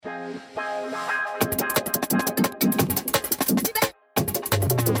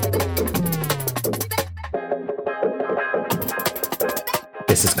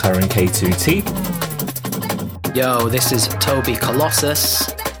This is Curran K2T. Yo, this is Toby Colossus.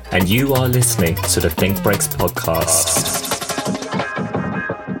 And you are listening to the Think Breaks podcast.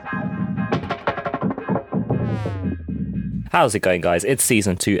 How's it going, guys? It's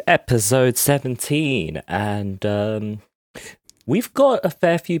season 2, episode 17. And we've got a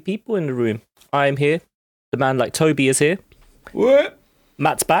fair few people in the room. I'm here. The man like Toby is here. What?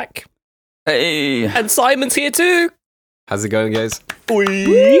 Matt's back. Hey. And Simon's here too. How's it going, guys?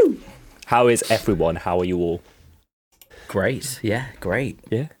 Woo. How is everyone? How are you all? Great. Yeah, great.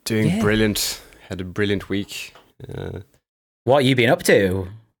 Yeah. Doing brilliant. Had a brilliant week. What have you been up to?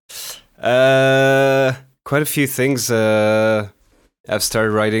 Quite a few things. I've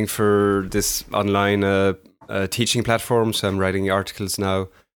started writing for this online teaching platform, so I'm writing articles now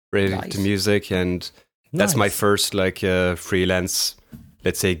related to music, and that's my first freelance,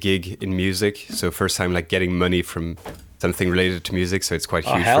 let's say, gig in music. So first time getting money from something related to music, so it's quite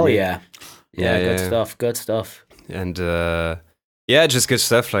huge. Oh, hell for me. yeah. Yeah, good stuff. And just good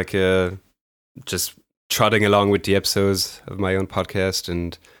stuff, just trotting along with the episodes of my own podcast,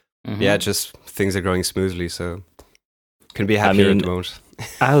 and just things are going smoothly, so can be happier at the moment.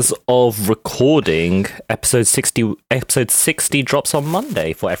 As of recording, episode 60 drops on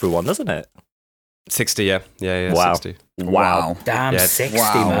Monday for everyone, doesn't it? 60, yeah. Wow. 60. Wow. Damn, Yeah, 60,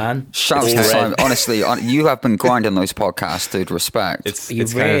 wow. man. Shout out to Simon. Honestly, you have been grinding those podcasts, dude. Respect. You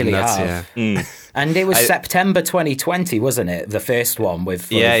It's really kind of nuts, have. yeah. And it was September 2020, wasn't it? The first one with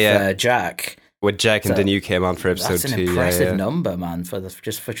Jack. With Jack, and So then you came on for episode 2. That's an impressive number, man, for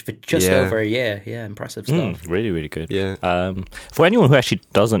just over a year. Yeah, impressive stuff. Really, really good. Yeah. For anyone who actually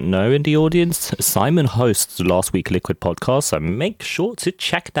doesn't know in the audience, Simon hosts Last Week Liquid podcast, so make sure to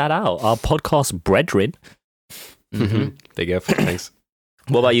check that out. Our podcast brethren. Big up. Thanks.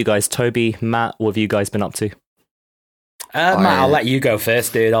 What about you guys? Toby, Matt, what have you guys been up to? Matt, I'll let you go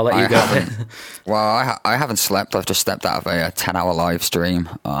first, dude. I'll let you go. Well, I haven't slept. I've just stepped out of a 10-hour live stream.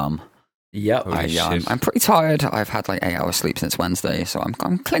 Yep. I'm pretty tired. I've had 8 hours sleep since Wednesday, so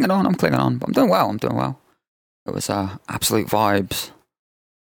I'm clinging on. But I'm doing well. It was absolute vibes.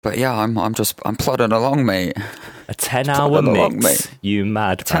 But yeah, I'm plodding along, mate. A 10-hour mix. You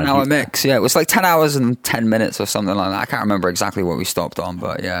mad? 10-hour mix. Yeah, it was 10 hours and 10 minutes or something like that. I can't remember exactly what we stopped on,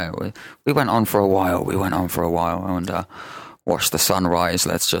 but yeah, we went on for a while. And watched the sunrise,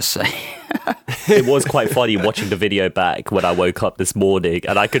 let's just say. It was quite funny watching the video back when I woke up this morning,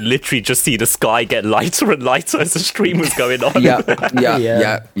 and I could literally just see the sky get lighter and lighter as the stream was going on. Yeah.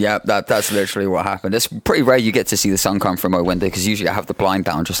 That's literally what happened. It's pretty rare you get to see the sun come from my window, because usually I have the blind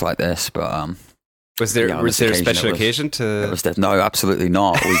down just like this. But was there a special occasion to? No, absolutely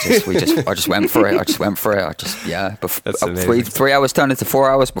not. I just went for it. Three hours turned into 4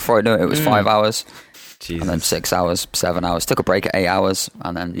 hours. Before I knew it, it was 5 hours. Jesus. And then 6 hours, 7 hours. Took a break at 8 hours,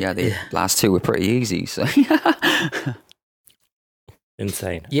 and then the last 2 were pretty easy. So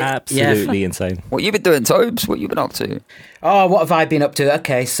Insane. Yeah, Absolutely insane. what you been doing, Tobes? What you been up to? Oh, what have I been up to?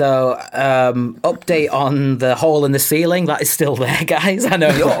 Okay, so update on the hole in the ceiling. That is still there, guys. I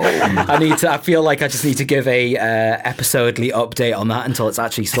know. I feel like I just need to give a episodely update on that until it's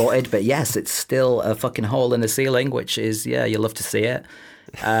actually sorted. But yes, it's still a fucking hole in the ceiling, which is you love to see it.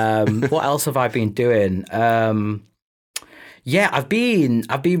 What else have I been doing? I've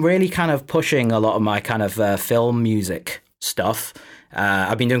been really kind of pushing a lot of my kind of film music stuff.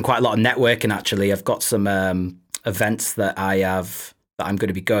 I've been doing quite a lot of networking, actually. I've got some events that I'm going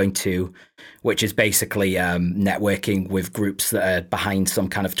to be going to, which is basically networking with groups that are behind some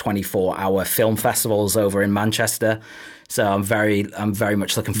kind of 24-hour film festivals over in Manchester. So I'm very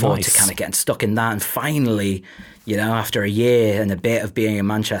much looking forward to kind of getting stuck in that, and finally, after a year and a bit of being in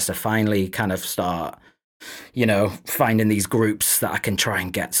Manchester, finally kind of start, finding these groups that I can try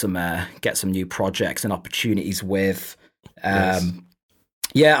and get some new projects and opportunities with. Nice.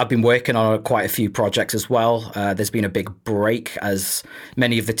 I've been working on quite a few projects as well. There's been a big break, as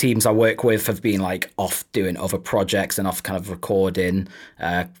many of the teams I work with have been off doing other projects and off kind of recording.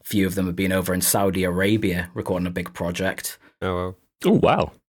 A few of them have been over in Saudi Arabia recording a big project. Oh, wow. Oh,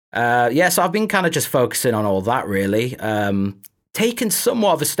 wow. So I've been kind of just focusing on all that, really. Taking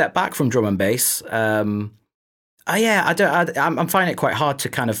somewhat of a step back from drum and bass. I'm finding it quite hard to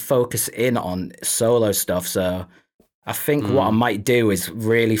kind of focus in on solo stuff. So I think what I might do is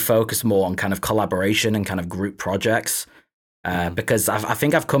really focus more on kind of collaboration and kind of group projects. Because I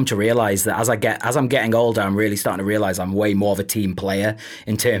think I've come to realize that as I'm getting older, I'm really starting to realize I'm way more of a team player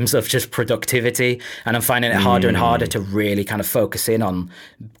in terms of just productivity, and I'm finding it harder and harder to really kind of focus in on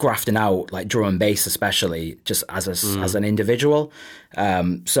grafting out drum and bass, especially just as an individual.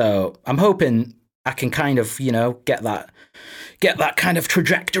 So I'm hoping I can kind of, get that kind of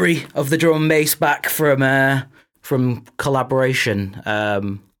trajectory of the drum and bass back from collaboration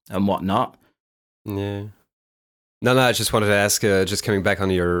and whatnot. Yeah. No, I just wanted to ask, just coming back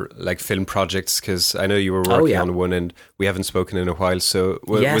on your film projects, because I know you were working on one and we haven't spoken in a while. So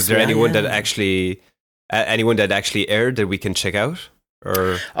was there anyone that actually aired that we can check out?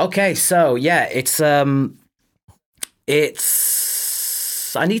 Or okay, so yeah, it's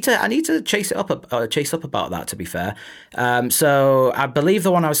I need to chase up about that, to be fair. So I believe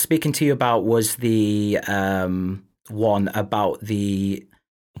the one I was speaking to you about was the one about the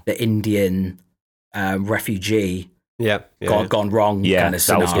Indian refugee gone wrong kind of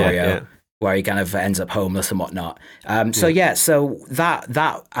scenario where he kind of ends up homeless and whatnot. So that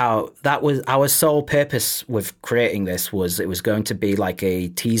was our sole purpose with creating this, was it was going to be like a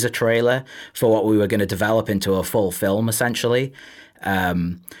teaser trailer for what we were going to develop into a full film, essentially.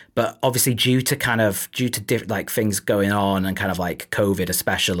 But obviously due to things going on and kind of like COVID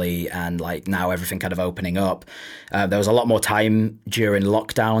especially, and like now everything kind of opening up, there was a lot more time during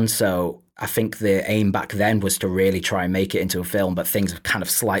lockdown. So I think the aim back then was to really try and make it into a film, but things have kind of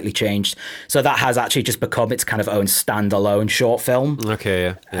slightly changed. So that has actually just become its kind of own standalone short film.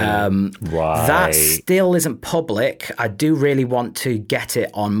 Okay, yeah. Right. That still isn't public. I do really want to get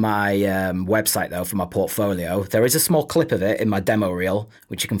it on my website, though, for my portfolio. There is a small clip of it in my demo reel,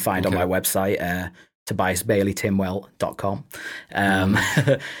 which you can find on my website, TobiasBaileyTimwell.com.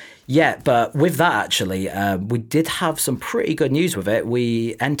 Yeah, but with that, actually, we did have some pretty good news with it.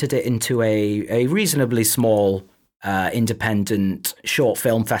 We entered it into a reasonably small independent short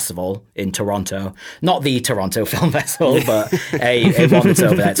film festival in Toronto. Not the Toronto Film Festival, but a one that's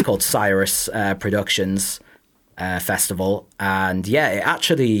over there. It's called Cyrus Productions Festival. And yeah, it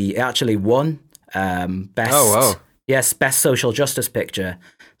actually won best best social justice picture.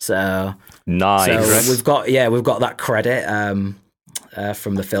 So nice. So we've got that credit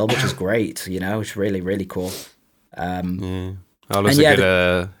from the film, which is great. It's really, really cool. Always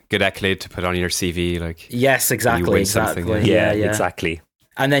a good accolade to put on your CV. Yes, exactly. Yeah, exactly.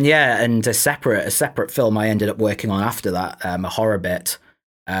 And then and a separate film I ended up working on after that, a horror bit,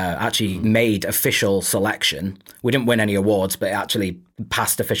 actually made official selection. We didn't win any awards, but it actually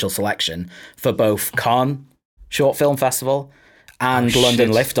passed official selection for both Cannes Short Film Festival and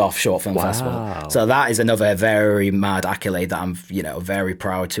London Liftoff Short Film Festival. So that is another very mad accolade that I'm, very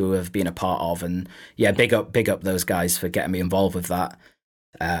proud to have been a part of. And big up those guys for getting me involved with that.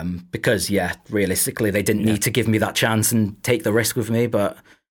 Because realistically, they didn't need to give me that chance and take the risk with me. But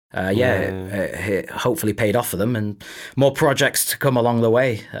it hopefully paid off for them, and more projects to come along the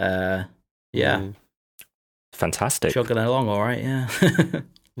way. Fantastic. Chugging along, all right. Yeah.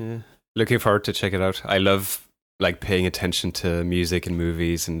 Looking forward to check it out. I love paying attention to music and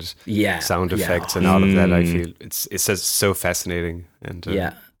movies and sound effects and all of that. I feel it's so fascinating. And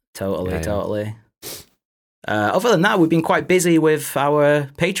totally. Other than that, we've been quite busy with our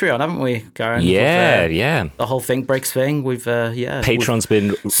Patreon, haven't we, Karen? Yeah. The whole Think Breaks thing. We've Patreon's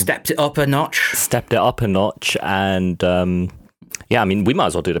been stepped it up a notch. And we might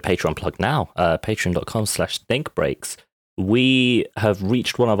as well do the Patreon plug now. Patreon.com/thinkbreaks. We have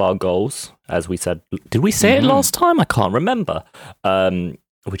reached one of our goals, as we said. Did we say it last time? I can't remember.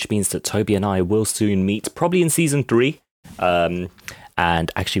 Which means that Toby and I will soon meet, probably in season 3, and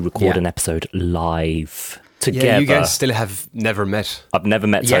actually record an episode live together. Yeah, you guys still have never met. I've never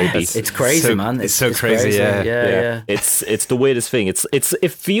met Toby. It's crazy, man. It's so crazy. Yeah. It's the weirdest thing.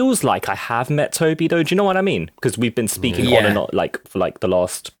 It feels like I have met Toby, though. Do you know what I mean? Because we've been speaking on and off for the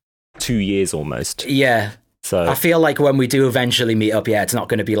last 2 years almost. Yeah. So I feel like when we do eventually meet up, it's not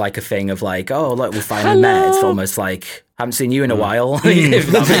going to be like a thing of like, oh, look, we finally met. It's almost like, haven't seen you in a while.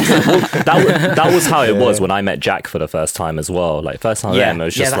 That was how it was when I met Jack for the first time as well. Like, first time I met him, it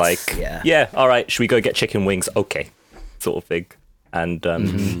was just all right, should we go get chicken wings? Okay, sort of thing. And but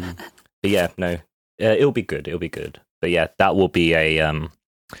it'll be good. But yeah, that will be a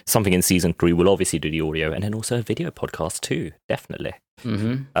something in season 3. We'll obviously do the audio and then also a video podcast too, definitely.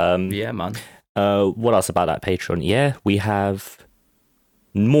 Yeah, man. What else about that Patreon? Yeah, we have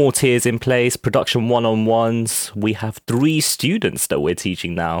more tiers in place, production one-on-ones. We have 3 students that we're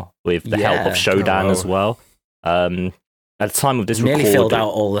teaching now with the help of Shodan as well. At the time of this recording, nearly filled out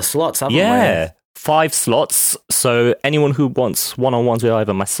all the slots, haven't we? Yeah, 5 slots. So anyone who wants one-on-ones with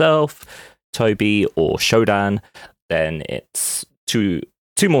either myself, Toby, or Shodan, then it's two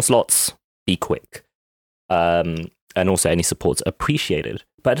more slots. Be quick. And also any support's appreciated.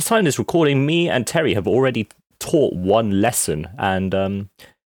 But at the time of this recording, me and Terry have already taught 1 lesson, and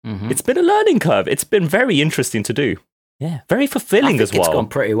it's been a learning curve. It's been very interesting to do. Yeah, very fulfilling as well. It's gone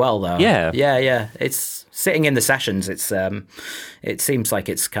pretty well though. Yeah. It's sitting in the sessions. It seems like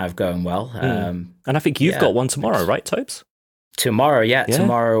it's kind of going well. And I think you've got one tomorrow, right, Tobes? Tomorrow,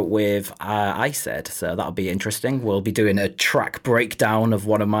 tomorrow with iSaid, so that'll be interesting. We'll be doing a track breakdown of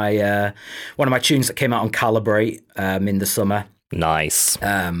one of my tunes that came out on Calibrate in the summer. Nice.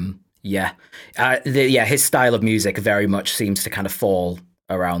 His style of music very much seems to kind of fall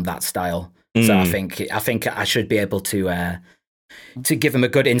around that style. So I think I should be able to give him a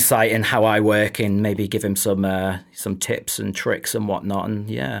good insight in how I work and maybe give him some tips and tricks and whatnot,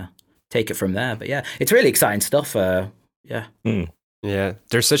 and take it from there. But it's really exciting stuff. Yeah,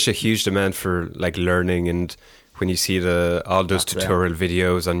 there's such a huge demand for like learning, and when you see all those tutorial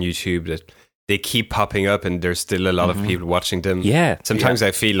videos on YouTube that they keep popping up, and there's still a lot of people watching them. Yeah. Sometimes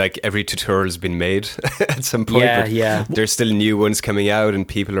I feel like every tutorial has been made at some point. But there's still new ones coming out, and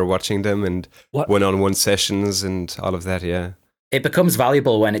people are watching them, and one-on-one sessions and all of that. Yeah. It becomes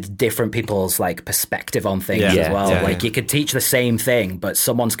valuable when it's different people's like perspective on things as well. You could teach the same thing, but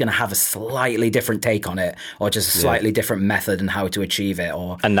someone's going to have a slightly different take on it, or just a slightly different method and how to achieve it.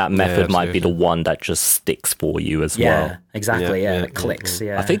 And that method might be the one that just sticks for you as well. Yeah, exactly. It clicks.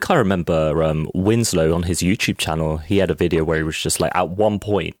 Yeah. I think I remember Winslow on his YouTube channel. He had a video where he was just like, at one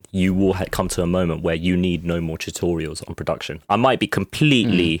point, you will come to a moment where you need no more tutorials on production. I might be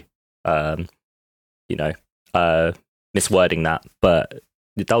completely, miswording that, but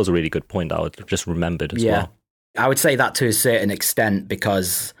that was a really good point that I just remembered as well. I would say that to a certain extent,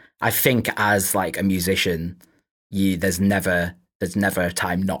 because I think as like a musician, there's never a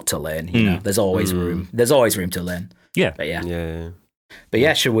time not to learn. You know, there's always room. There's always room to learn. Yeah,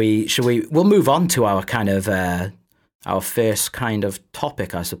 but should we? We'll move on to our kind of our first kind of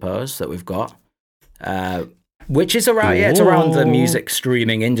topic, I suppose, that we've got, which is around it's around the music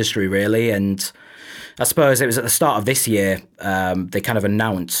streaming industry, really. And I suppose it was at the start of this year, they kind of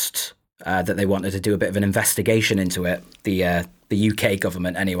announced that they wanted to do a bit of an investigation into it, the UK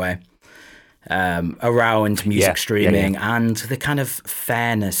government anyway, around music streaming and the kind of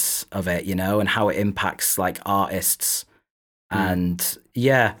fairness of it, and how it impacts like artists. And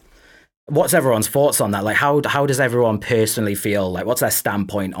what's everyone's thoughts on that? Like, how does everyone personally feel? Like, what's their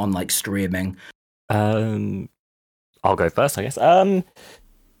standpoint on like streaming? I'll go first, I guess.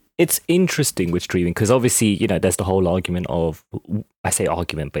 It's interesting with streaming because obviously, there's the whole argument of, I say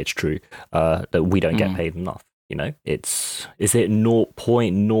argument, but it's true, that we don't get paid enough. Is it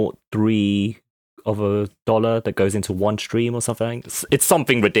 0.03 of a dollar that goes into one stream or something? It's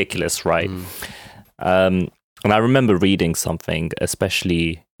something ridiculous, right? And I remember reading something,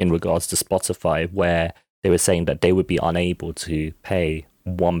 especially in regards to Spotify, where they were saying that they would be unable to pay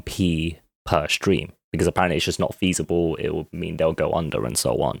 1p per stream, because apparently it's just not feasible. It will mean they'll go under and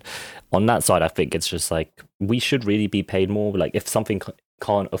so on. On that side, I think it's just like, we should really be paid more. Like, if something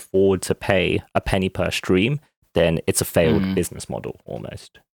can't afford to pay a penny per stream, then it's a failed business model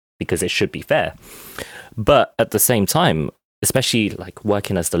almost, because it should be fair. But at the same time, especially like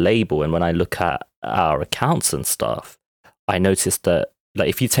working as the label, and when I look at our accounts and stuff, I noticed that like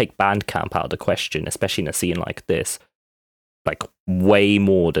if you take Bandcamp out of the question, especially in a scene like this, like way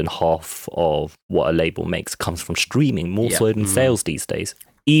more than half of what a label makes comes from streaming, more so than sales these days.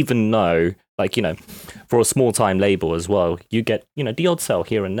 Even though, like, for a small time label as well, you get, the odd sale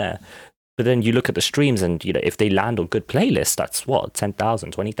here and there. But then you look at the streams and, if they land on good playlists, that's what,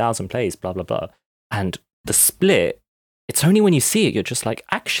 10,000, 20,000 plays, blah, blah, blah. And the split, it's only when you see it, you're just like,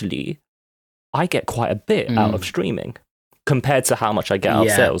 actually, I get quite a bit out of streaming compared to how much I get out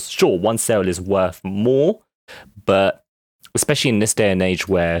of sales. Sure, one sale is worth more, but especially in this day and age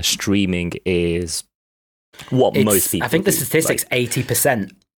where streaming is what most people I think the do. statistic's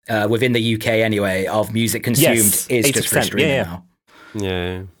 80% within the UK anyway of music consumed is 80%, just for streaming now.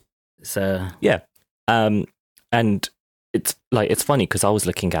 Yeah. So and it's funny because I was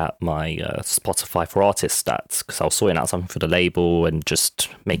looking at my Spotify for artist stats because I was sorting out something for the label and just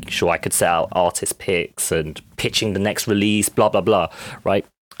making sure I could set out artist picks and pitching the next release, blah blah blah, right?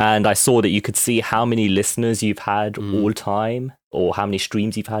 And I saw that you could see how many listeners you've had all time, or how many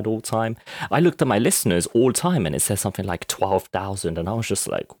streams you've had all time. I looked at my listeners all time, and it says something like 12,000, and I was just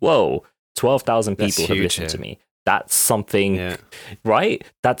like, "Whoa, 12,000 people have listened to me." That's something, right?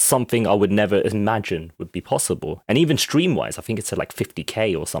 That's something I would never imagine would be possible. And even stream-wise, I think it said like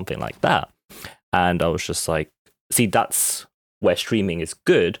 50K or something like that. And I was just like, see, that's where streaming is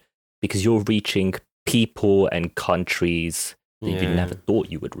good, because you're reaching people and countries that you never thought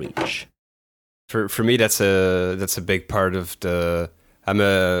you would reach. For me, that's a big part of the.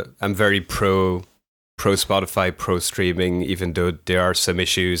 I'm very pro Spotify, pro streaming, even though there are some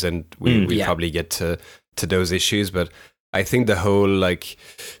issues, and we probably get to those issues. But I think the whole, like,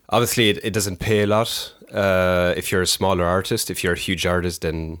 obviously it doesn't pay a lot if you're a smaller artist. If you're a huge artist,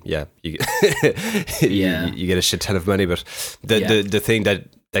 then you you get a shit ton of money. But the thing that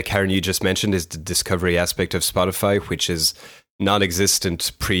Karen, you just mentioned, is the discovery aspect of Spotify, which is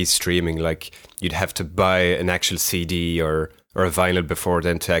non-existent pre-streaming. Like, you'd have to buy an actual CD or a vinyl before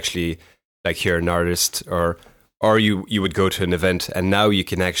then to actually like hear an artist, or you would go to an event, and now you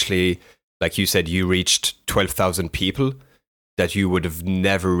can actually, like you said, you reached 12,000 people that you would have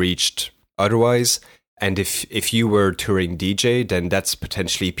never reached otherwise. And if you were touring DJ, then that's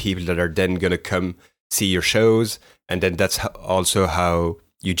potentially people that are then going to come see your shows. And then that's also how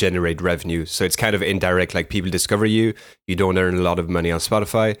you generate revenue. So it's kind of indirect, like people discover you. You don't earn a lot of money on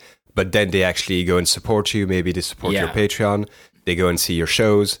Spotify, but then they actually go and support you. Maybe they support your Patreon. They go and see your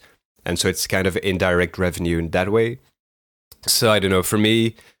shows. And so it's kind of indirect revenue in that way. So I don't know, for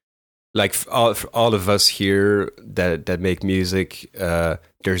me, like all of us here that make music,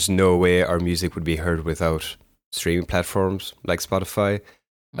 there's no way our music would be heard without streaming platforms like Spotify.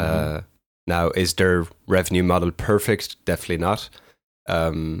 Now, is their revenue model perfect? Definitely not.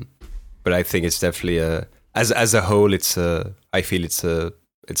 But I think it's definitely as a whole, I feel it's a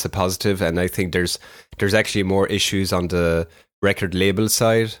positive, and I think there's actually more issues on the record label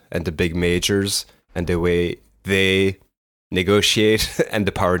side and the big majors and the way they negotiate and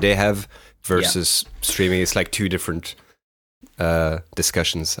the power they have versus streaming. It's like two different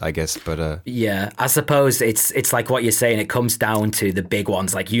discussions, I guess. But I suppose it's like what you're saying. It comes down to the big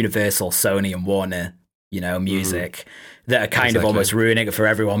ones like Universal, Sony, and Warner, Music, that are kind of almost ruining it for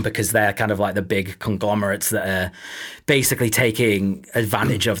everyone, because they're kind of like the big conglomerates that are basically taking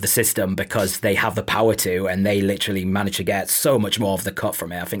advantage of the system because they have the power to, and they literally manage to get so much more of the cut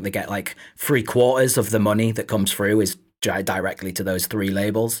from it. I think they get like 3/4 of the money that comes through is directly to those three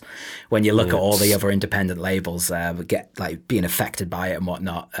labels. When you look at all the other independent labels, get like being affected by it and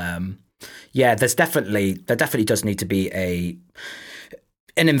whatnot. There definitely does need to be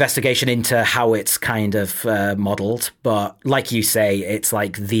an investigation into how it's kind of modeled. But like you say, it's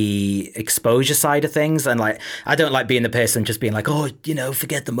like the exposure side of things. And like, I don't like being the person just being like, oh,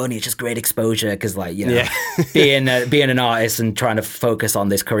 forget the money. It's just great exposure. Cause like, being an artist and trying to focus on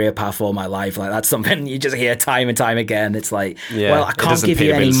this career path all my life, like that's something you just hear time and time again. It's like, well, I can't give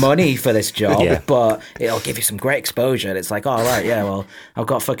you any money for this job, but it'll give you some great exposure. And it's like, oh, right. Yeah. Well, I've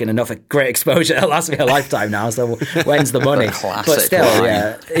got fucking enough great exposure to last me a lifetime now. So when's the money? But still, yeah.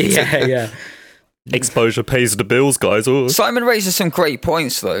 Exposure pays the bills, guys. Ooh. Simon raises some great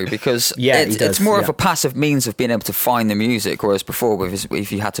points, though, because it's more of a passive means of being able to find the music, whereas before,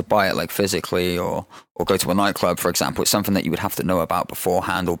 if you had to buy it like physically or go to a nightclub, for example, it's something that you would have to know about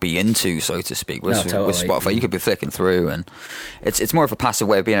beforehand or be into, so to speak. With Spotify, you could be flicking through, and it's more of a passive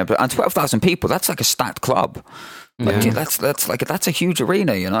way of being able to. And 12,000 people, that's like a stacked club. Like, that's a huge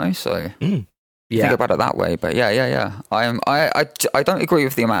arena, So. Think about it that way, but I don't agree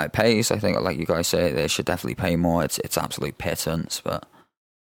with the amount it pays. I think, like you guys say, they should definitely pay more. It's absolute pittance, but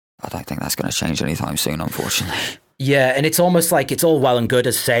I don't think that's going to change anytime soon, unfortunately. Yeah, and it's almost like it's all well and good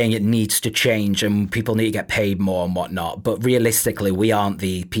as saying it needs to change and people need to get paid more and whatnot, but realistically, we aren't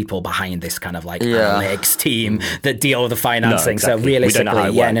the people behind this kind of like analytics team that deal with the financing. No, exactly. So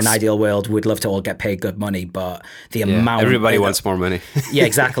realistically, in an ideal world, we'd love to all get paid good money, but the amount... Everybody wants more money. Yeah,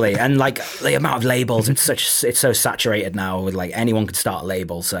 exactly. And like the amount of labels, it's so saturated now with like anyone can start a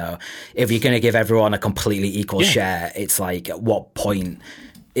label. So if you're going to give everyone a completely equal share, it's like at what point...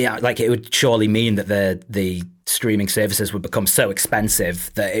 Yeah, like it would surely mean that the streaming services would become so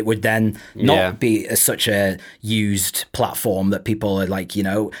expensive that it would then not be such a used platform that people are like,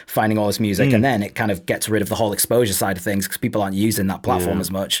 finding all this music. And then it kind of gets rid of the whole exposure side of things because people aren't using that platform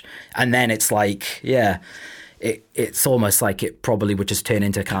as much. And then it's like, it's almost like it probably would just turn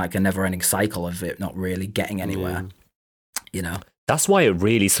into kind of like a never ending cycle of it not really getting anywhere, That's why it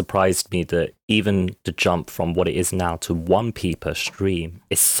really surprised me that even the jump from what it is now to 1p per stream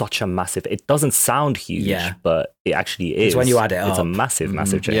is such a massive... It doesn't sound huge, but it actually is. It's when you add it up. It's a massive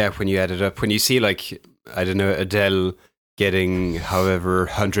change. Yeah, when you add it up. When you see, like, I don't know, Adele getting however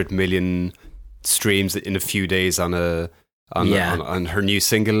 100 million streams in a few days on her new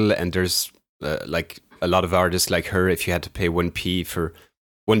single, and there's like a lot of artists like her, if you had to pay 1p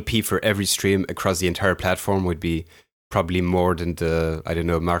for every stream across the entire platform would be probably more than the, I don't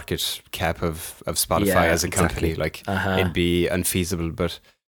know, market cap of Spotify as a company. Like, it'd be unfeasible. But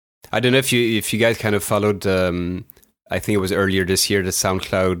I don't know if you guys kind of followed, I think it was earlier this year, the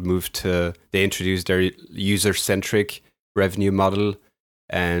SoundCloud they introduced their user-centric revenue model.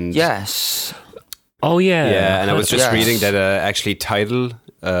 And yes. Oh yeah, yeah. And I was just reading that actually Tidal.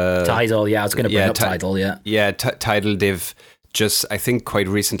 Tidal, yeah. I was going to bring up Tidal, yeah. Yeah, Tidal. They've just, I think, quite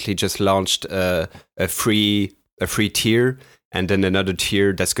recently just launched a free tier, and then another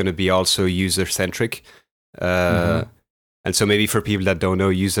tier that's going to be also user centric. And so maybe for people that don't know,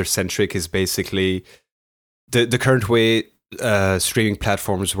 user centric is basically the current way streaming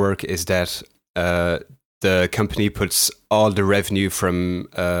platforms work is that the company puts all the revenue from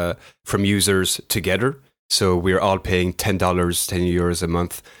users together. So we're all paying $10, €10 a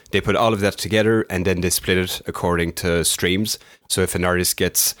month. They put all of that together and then they split it according to streams. So if an artist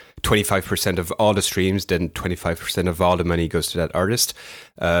gets 25% of all the streams, then 25% of all the money goes to that artist.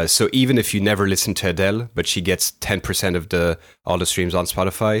 So even if you never listen to Adele, but she gets 10% of all the streams on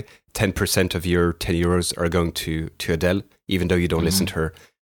Spotify, 10% of your €10 are going to Adele, even though you don't listen to her.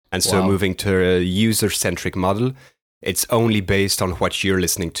 And so moving to a user-centric model, it's only based on what you're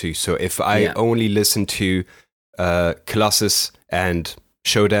listening to. So if I only listen to Colossus and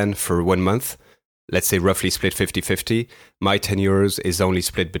Shodan for 1 month, let's say roughly split 50-50, my €10 is only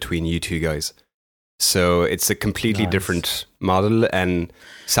split between you two guys. So it's a completely different model. And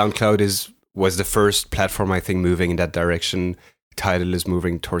SoundCloud was the first platform, I think, moving in that direction. Tidal is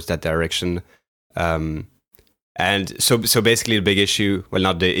moving towards that direction. And so basically the big issue, well,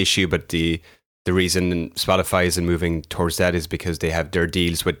 not the issue, but the reason Spotify isn't moving towards that is because they have their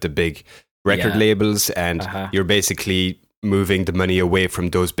deals with the big record labels, and you're basically moving the money away from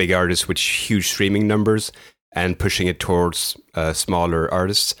those big artists with huge streaming numbers and pushing it towards smaller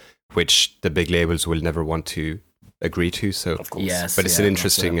artists, which the big labels will never want to agree to. So, of course, but it's an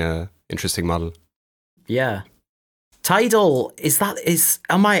interesting model. Yeah. Tidal,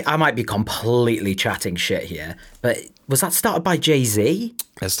 I might be completely chatting shit here, but was that started by Jay-Z?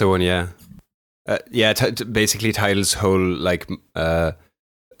 That's the one, yeah. Basically Tidal's whole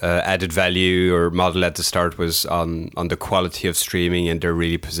added value or model at the start was on the quality of streaming, and they're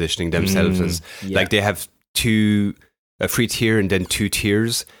really positioning themselves as like they have a free tier and then 2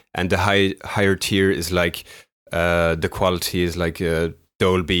 tiers, and the higher tier is like the quality is like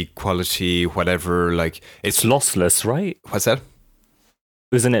Dolby quality, whatever. Like it's lossless, right? What's that?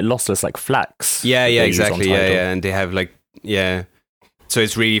 Isn't it lossless like Flax? Yeah, exactly. Yeah, and they have so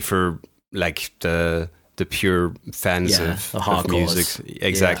it's really for like the pure fans of music.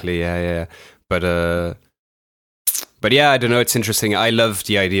 Exactly. Yeah. But yeah, I don't know. It's interesting. I love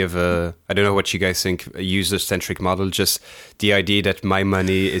the idea of I don't know what you guys think, a user-centric model. Just the idea that my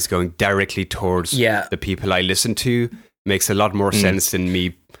money is going directly towards the people I listen to makes a lot more sense than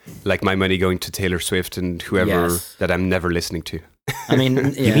me, like my money going to Taylor Swift and whoever that I'm never listening to. I mean,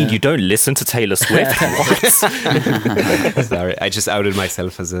 you mean you don't listen to Taylor Swift? What? Sorry, I just outed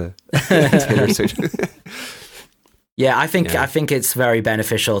myself as a Taylor Swift. Yeah, I think it's very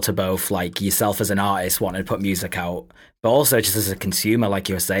beneficial to both, like yourself as an artist wanting to put music out, but also just as a consumer, like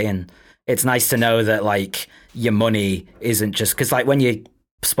you were saying. It's nice to know that like your money isn't just because like when you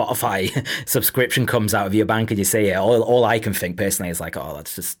Spotify subscription comes out of your bank and you see it, all I can think personally is like, oh,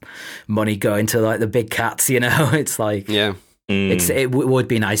 that's just money going to like the big cats, you know? It's like, it would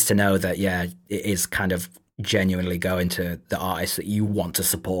be nice to know that, it is kind of genuinely going to the artists that you want to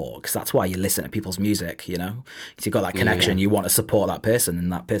support, because that's why you listen to people's music, you know? Because you've got that connection, you want to support that person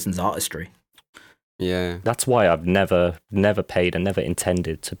and that person's artistry. Yeah. That's why I've never paid and never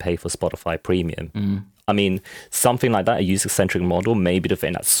intended to pay for Spotify Premium. I mean, something like that, a user-centric model, may be the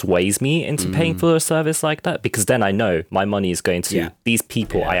thing that sways me into paying for a service like that, because then I know my money is going to these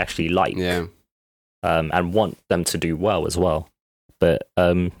people I actually like and want them to do well as well. But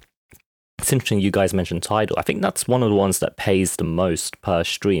it's interesting you guys mentioned Tidal. I think that's one of the ones that pays the most per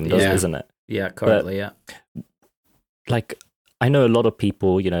stream, isn't it? Yeah, currently, Like, I know a lot of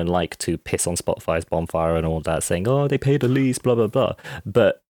people, you know, like to piss on Spotify's bonfire and all that, saying, oh, they pay the least, blah, blah, blah.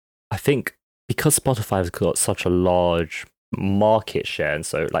 But I think because Spotify's got such a large market share, and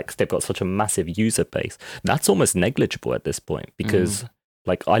so like they've got such a massive user base, that's almost negligible at this point, because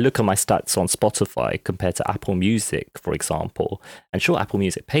like I look at my stats on Spotify compared to Apple Music, for example, and sure, Apple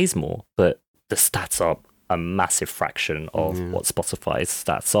Music pays more, but the stats are a massive fraction of what Spotify's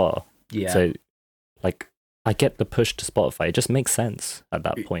stats are. Yeah. So like I get the push to Spotify. It just makes sense at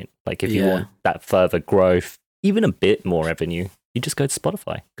that point. Like if you want that further growth, even a bit more revenue, you just go to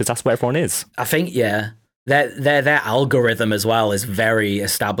Spotify because that's where everyone is. I think, their algorithm as well is very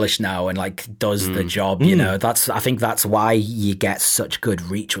established now and like does the job. You know, I think that's why you get such good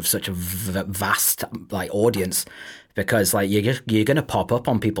reach with such a vast like audience, because like you're gonna pop up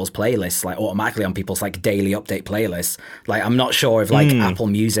on people's playlists, like automatically on people's like daily update playlists. Like I'm not sure if like Apple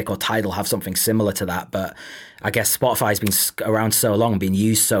Music or Tidal have something similar to that, but I guess Spotify's been around so long, been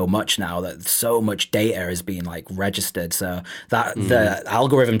used so much now that so much data is being like registered. So that the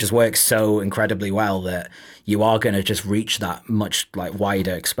algorithm just works so incredibly well that you are going to just reach that much like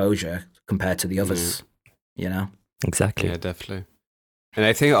wider exposure compared to the others, you know? Exactly. Yeah, definitely. And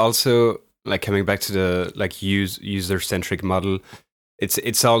I think also, like coming back to the like user-centric model, it's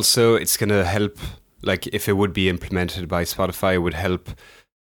going to help, like if it would be implemented by Spotify, it would help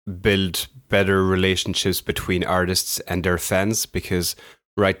build better relationships between artists and their fans, because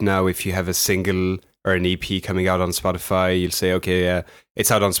right now if you have a single or an EP coming out on Spotify, you'll say, okay, yeah,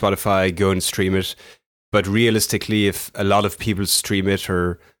 it's out on Spotify, go and stream it. But realistically, if a lot of people stream it,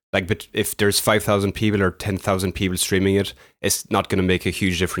 or like, but if there's 5,000 people or 10,000 people streaming it, it's not going to make a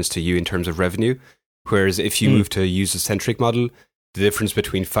huge difference to you in terms of revenue. Whereas if you move to a user-centric model, the difference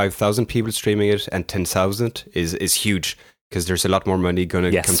between 5,000 people streaming it and 10,000 is huge, because there's a lot more money going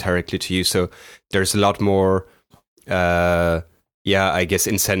to come directly to you. So there's a lot more, I guess,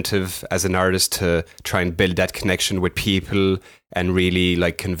 incentive as an artist to try and build that connection with people and really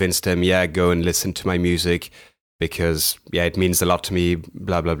like convince them, go and listen to my music, because it means a lot to me,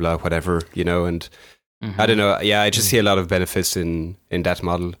 blah, blah, blah, whatever, you know. And I don't know. Yeah, I just see a lot of benefits in that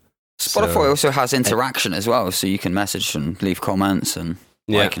model. Spotify also has interaction as well, so you can message and leave comments and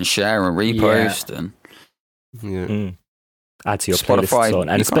like and share and repost and add to your Spotify,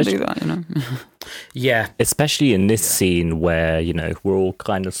 playlist, and especially do that, you know. Especially in this scene where, you know, we're all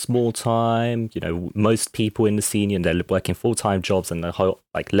kind of small time, you know, most people in the scene, and they're working full-time jobs, and the whole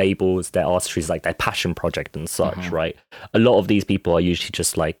like labels, their artistry is like their passion project and such, right? A lot of these people are usually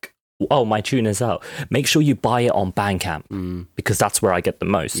just like, oh, my tune is out, make sure you buy it on Bandcamp, because that's where I get the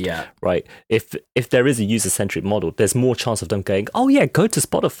most, right? If there is a user-centric model, there's more chance of them going, oh yeah, go to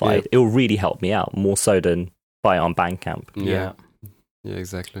Spotify, it will really help me out, more so than buy it on Bandcamp. Yeah,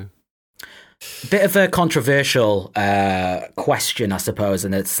 exactly. Bit of a controversial question, I suppose,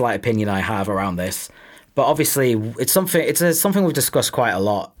 and a slight opinion I have around this. But obviously, it's something we've discussed quite a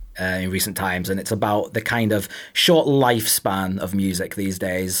lot in recent times, and it's about the kind of short lifespan of music these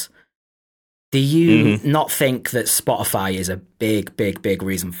days. Do you not think that Spotify is a big, big, big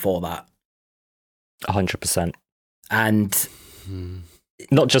reason for that? 100%. And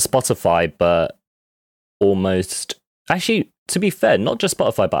not just Spotify, but almost, actually, to be fair, not just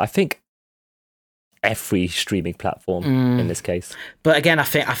Spotify, but I think every streaming platform in this case. But again, I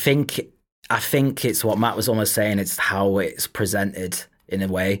think it's what Matt was almost saying. It's how it's presented in a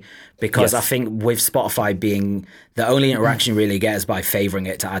way, because I think with Spotify being the only interaction you really get is by favoring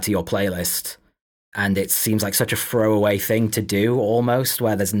it to add to your playlist, and it seems like such a throwaway thing to do almost,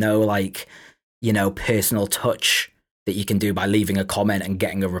 where there's no like, you know, personal touch that you can do by leaving a comment and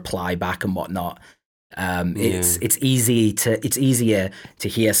getting a reply back and whatnot. It's easier to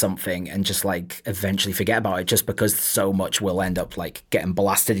hear something and just like eventually forget about it, just because so much will end up like getting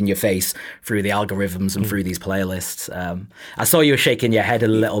blasted in your face through the algorithms and through these playlists. I saw you were shaking your head a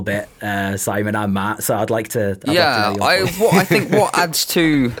little bit, Simon and Matt, so I'd like to I think what adds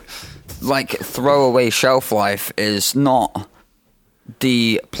to like throwaway shelf life is not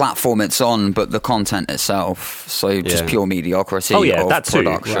the platform it's on, but the content itself. So just pure mediocrity of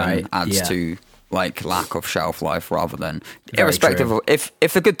production adds to like lack of shelf life, rather than irrespective of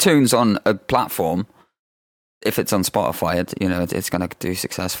if a good tune's on a platform, if it's on Spotify, it's going to do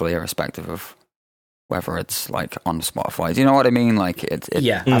successfully irrespective of whether it's like on Spotify. Do you know what I mean? Like I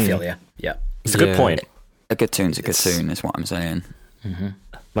feel you. Yeah, it's a good point. A good tune's a good tune, is what I'm saying.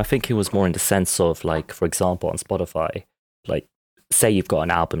 My thinking was more in the sense of like, for example, on Spotify, like say you've got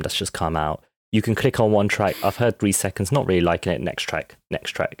an album that's just come out, you can click on one track. I've heard 3 seconds, not really liking it. Next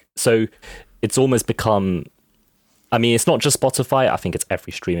track. So it's almost become, I mean, it's not just Spotify, I think it's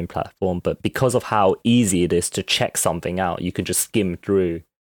every streaming platform, but because of how easy it is to check something out, you can just skim through.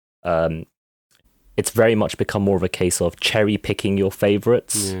 It's very much become more of a case of cherry picking your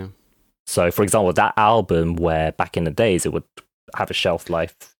favorites. Yeah. So, for example, that album where back in the days it would have a shelf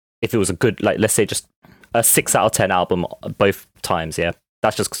life, if it was a good, like, let's say just a 6 out of 10 album both times,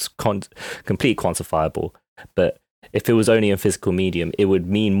 that's just completely quantifiable. But if it was only in physical medium, it would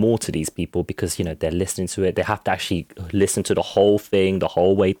mean more to these people because, you know, they're listening to it. They have to actually listen to the whole thing the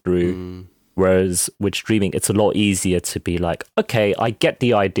whole way through. Whereas with streaming, it's a lot easier to be like, okay, I get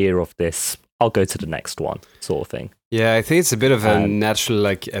the idea of this. I'll go to the next one, sort of thing. Yeah, I think it's a bit of a natural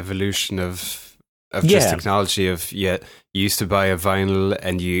like evolution of just technology. You used to buy a vinyl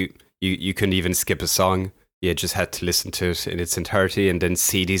and you couldn't even skip a song. You just had to listen to it in its entirety, and then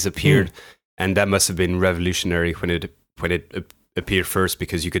CDs appeared. and that must have been revolutionary when it appeared first,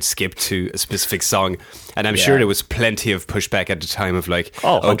 because you could skip to a specific song, and I'm sure there was plenty of pushback at the time of like,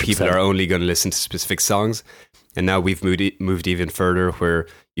 oh, people are only going to listen to specific songs, and now we've moved even further where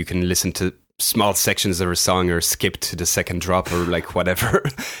you can listen to small sections of a song or skip to the second drop or like whatever.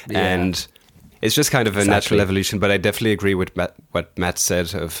 And it's just kind of a natural evolution. But I definitely agree with what Matt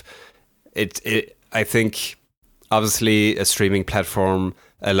said of it. I think obviously a streaming platform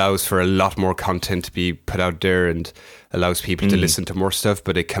allows for a lot more content to be put out there and allows people to listen to more stuff,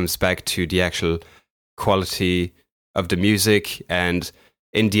 but it comes back to the actual quality of the music, and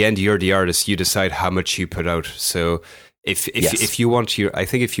in the end you're the artist, you decide how much you put out. So if you want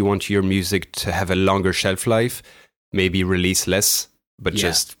your music to have a longer shelf life, maybe release less, but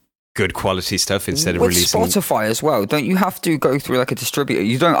just good quality stuff instead of releasing. With Spotify as well, don't you have to go through like a distributor?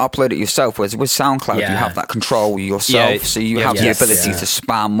 You don't upload it yourself, whereas with SoundCloud you have that control yourself, so you have the ability to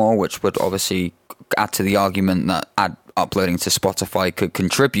spam more, which would obviously add to the argument that uploading to Spotify could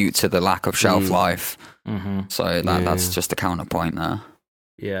contribute to the lack of shelf life. So that's just a counterpoint there.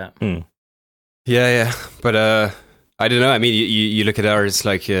 But I don't know, I mean, you look at ours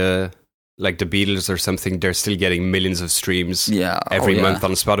like the Beatles or something, they're still getting millions of streams every month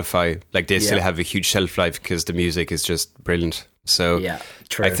on Spotify. Like they still have a huge shelf life because the music is just brilliant. So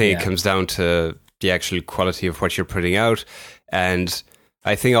I think it comes down to the actual quality of what you're putting out. And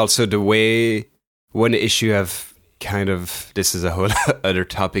I think also the way, one issue I've kind of, this is a whole other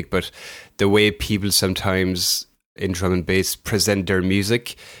topic, but the way people sometimes in drum and bass present their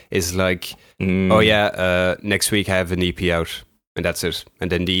music is like, next week I have an EP out. And that's it.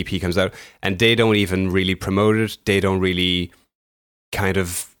 And then the EP comes out. And they don't even really promote it. They don't really kind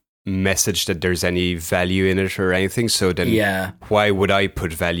of message that there's any value in it or anything. So then why would I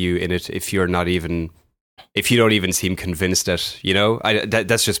put value in it if you don't even seem convinced that, you know?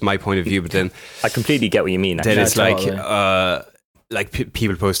 That's just my point of view. But then I completely get what you mean. Then it's like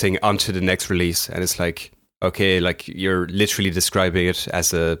people posting onto the next release. And it's like, okay, like you're literally describing it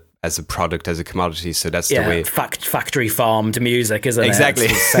as a product, as a commodity. So that's the way. Factory farmed music, isn't exactly.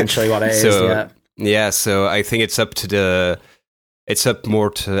 it? Exactly. Essentially what it is. So I think it's up more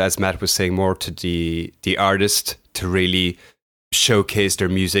to, as Matt was saying, more to the artist to really showcase their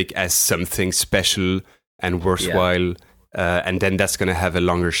music as something special and worthwhile. And then that's going to have a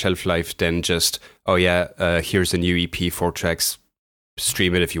longer shelf life than just, here's a new EP, 4 tracks,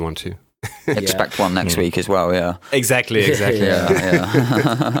 stream it if you want to. Expect one next week as well, Exactly.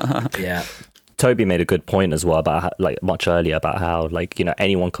 Toby made a good point as well about much earlier about how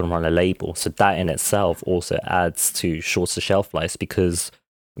anyone can run a label, so that in itself also adds to shorter shelf lives, because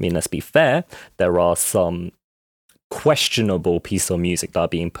I mean, let's be fair, there are some questionable pieces of music that are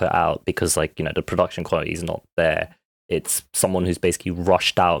being put out because the production quality is not there. It's someone who's basically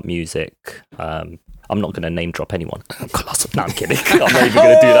rushed out music. I'm not going to name drop anyone. Colossal. No, I'm kidding. I'm not even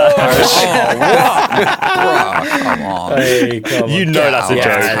going to do that. Come on. Hey, come on. You know that's a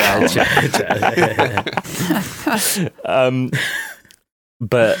joke.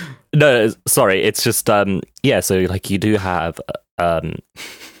 But no, sorry. It's just, so you do have,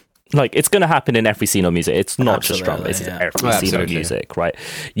 it's going to happen in every scene of music. It's not just drum, it's every scene of music, right?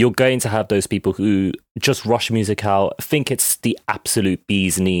 You're going to have those people who just rush music out, think it's the absolute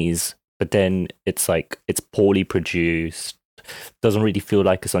bee's knees, but then it's poorly produced, doesn't really feel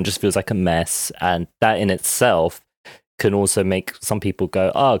like a song, just feels like a mess. And that in itself can also make some people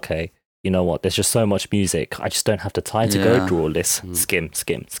go, oh, okay, you know what, there's just so much music, I just don't have the time to go through all this. Skim.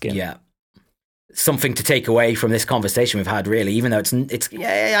 Yeah. Something to take away from this conversation we've had, really, even though it's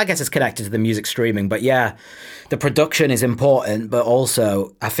I guess it's connected to the music streaming, but the production is important, but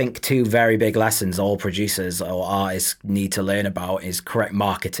also I think 2 very big lessons all producers or artists need to learn about is correct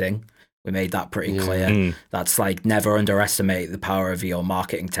marketing. We made that pretty clear. That's never underestimate the power of your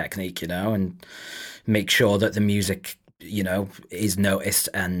marketing technique, and make sure that the music, is noticed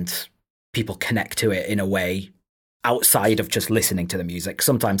and people connect to it in a way outside of just listening to the music.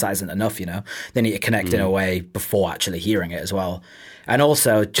 Sometimes that isn't enough, They need to connect in a way before actually hearing it as well. And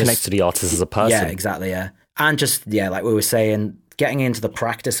also just connect to the artist as a person. Yeah, exactly, And just, like we were saying, getting into the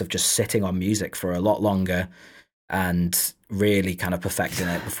practice of just sitting on music for a lot longer and really kind of perfecting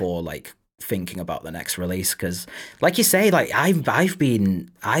it before thinking about the next release. Because like you say, I've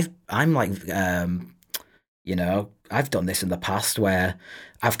done this in the past where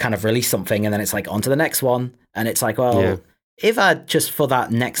I've kind of released something and then it's on to the next one. And it's if I just for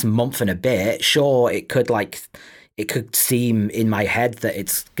that next month and a bit, sure, it could it could seem in my head that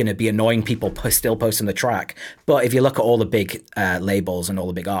it's going to be annoying people still posting the track. But if you look at all the big labels and all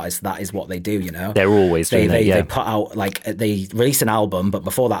the big artists, that is what they do, you know? They're always doing it, They put out, like, they release an album, but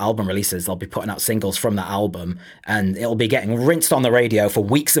before that album releases, they'll be putting out singles from that album, and it'll be getting rinsed on the radio for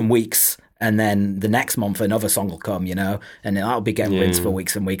weeks and weeks. And then the next month, another song will come, you know? And that'll be getting rinsed for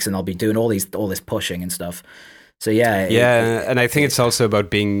weeks and weeks, and they'll be doing all this pushing and stuff. So and I think it's also about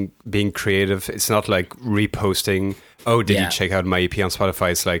being creative. It's not like reposting. Oh, did you check out my EP on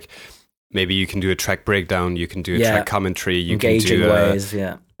Spotify? It's like maybe you can do a track breakdown, you can do a track commentary, you engaging can do ways,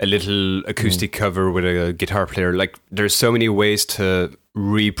 a little acoustic cover with a guitar player. Like there's so many ways to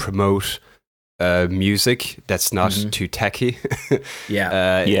re-promote music that's not too tacky.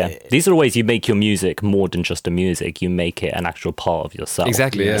 These are ways you make your music more than just a music. You make it an actual part of yourself.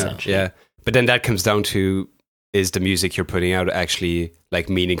 Exactly. Yeah. But then that comes down to, is the music you're putting out actually like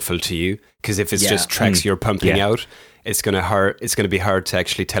meaningful to you? Because if it's just tracks you're pumping out, it's gonna be hard to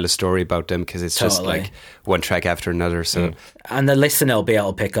actually tell a story about them, because it's just like one track after another. So and the listener will be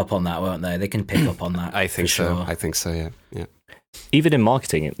able to pick up on that, won't they? They can pick up on that. I think so. Sure. I think so. Yeah. Even in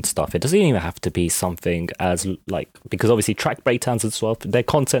marketing and stuff, it doesn't even have to be something as like, because obviously track breakdowns and stuff, they're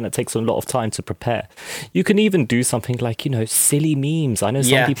content that takes a lot of time to prepare. You can even do something like, you know, silly memes. I know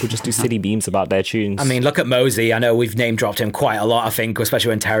some people just do silly memes about their tunes. I mean, look at Mosey. I know we've name dropped him quite a lot, I think, especially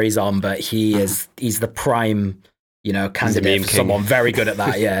when Terry's on, but he's the prime, you know, candidate for someone very good at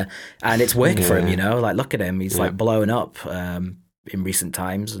that. And it's working for him, you know, like look at him. He's like blowing up in recent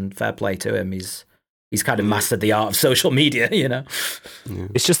times, and fair play to him. He's kind of mastered the art of social media, you know?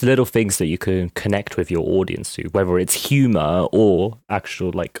 It's just little things that you can connect with your audience to, whether it's humor or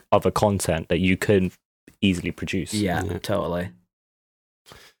actual like other content that you can easily produce. Yeah, totally.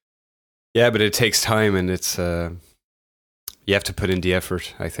 Yeah, but it takes time, and it's you have to put in the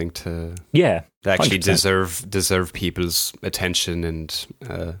effort, I think, to actually 100%. deserve people's attention and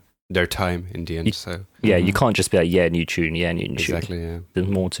their time in the end. So you can't just be like, new tune. Exactly, yeah. There's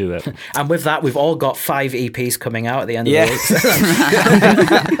more to it. And with that, we've all got 5 EPs coming out at the end of the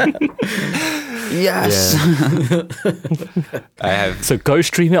week. Yes. I have. So go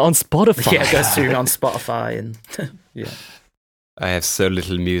stream it on Spotify. Yeah, go stream it on Spotify, and I have so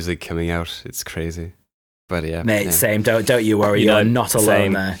little music coming out. It's crazy. But mate, same. Don't you worry. You're not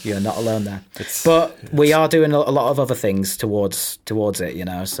alone there. You're not alone there. But we are doing a lot of other things towards it, you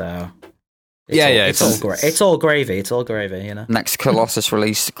know. So it's all great. It's all gravy. It's all gravy, you know. Next Colossus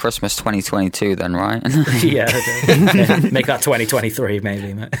release Christmas 2022, then, right? Make that 2023,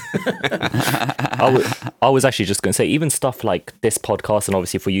 maybe. Mate. I was actually just going to say, even stuff like this podcast, and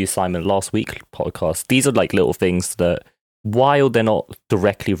obviously for you, Simon, last week podcast. These are like little things that, while they're not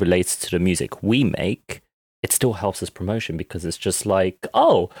directly related to the music we make, it still helps us promotion, because it's just like,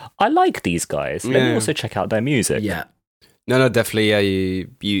 oh, I like these guys. Let me also check out their music. Yeah. No, definitely. Yeah,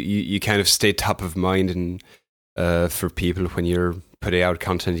 you kind of stay top of mind, and for people when you're putting out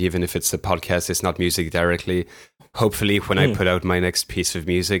content, even if it's a podcast, it's not music directly. Hopefully, when I put out my next piece of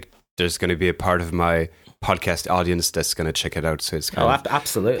music, there's going to be a part of my podcast audience that's going to check it out. So it's kind of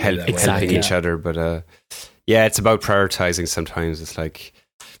absolutely helping each other. But it's about prioritizing. Sometimes it's like,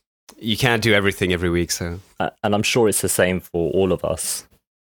 you can't do everything every week. So, and I'm sure it's the same for all of us.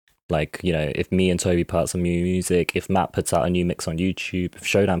 Like, you know, if me and Toby put out some new music, if Matt puts out a new mix on YouTube, if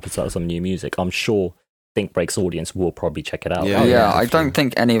Shodan puts out some new music, I'm sure Think Break's audience will probably check it out. Yeah, I don't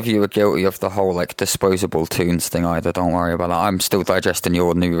think any of you are guilty of the whole like disposable tunes thing either. Don't worry about that. I'm still digesting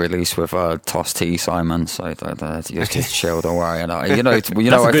your new release with Toss T, Simon. So you're just chill. Don't worry about it. You know I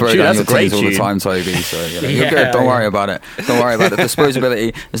throw down your tunes all the time, Toby. So you're good. Don't worry about it. Don't worry about it.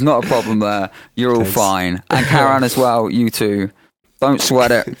 Disposability is not a problem there. You're all fine. And Karen as well. You too. Don't sweat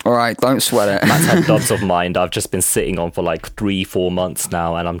it, all right? Don't sweat it. Matt's had lots of mind I've just been sitting on for like 3-4 months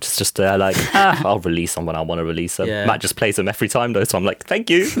now, and I'm just there like, I'll release them when I want to release them. Yeah. Matt just plays them every time though, so I'm like, thank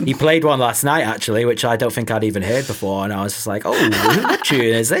you. He played one last night actually, which I don't think I'd even heard before, and I was just like, what tune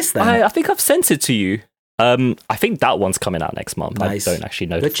is this then? I think I've sent it to you. I think that one's coming out next month. Nice. I don't actually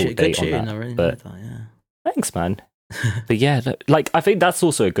know the full date on that. I really but that, yeah. Thanks, man. But yeah, like I think that's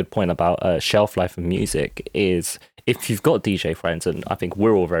also a good point about shelf life of music is, if you've got DJ friends, and I think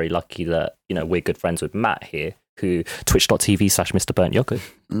we're all very lucky that, you know, we're good friends with Matt here, who twitch.tv/Mr. Burnt Yogurt.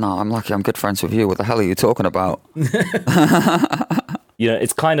 No, I'm lucky I'm good friends with you. What the hell are you talking about? You know,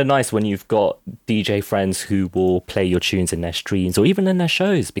 it's kind of nice when you've got DJ friends who will play your tunes in their streams or even in their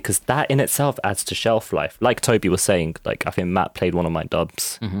shows, because that in itself adds to shelf life. Like Toby was saying, like I think Matt played one of my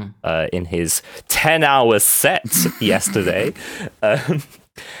dubs in his 10-hour set yesterday.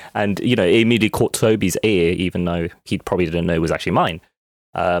 And, you know, it immediately caught Toby's ear, even though he probably didn't know it was actually mine.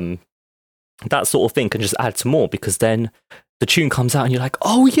 that sort of thing can just add to more, because then the tune comes out and you're like,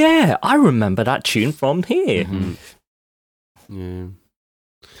 oh yeah, I remember that tune from here. Yeah.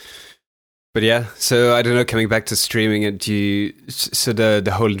 But yeah, so I don't know, coming back to streaming, so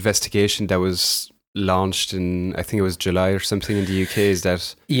the whole investigation that was launched in, I think it was July or something in the UK, is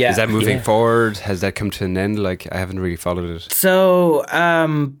that moving forward? Has that come to an end? Like, I haven't really followed it. So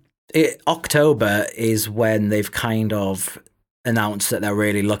October is when they've kind of announced that they're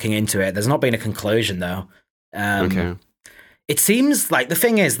really looking into it. There's not been a conclusion though. Okay. It seems like the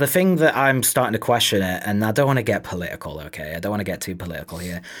thing that I'm starting to question it, and I don't want to get political, okay? I don't want to get too political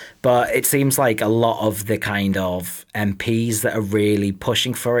here, but it seems like a lot of the kind of MPs that are really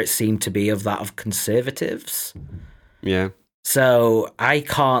pushing for it seem to be of that of conservatives. Yeah. So I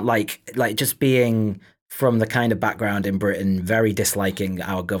can't like just being from the kind of background in Britain, very disliking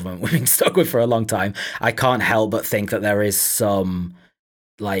our government we've been stuck with for a long time. I can't help but think that there is some,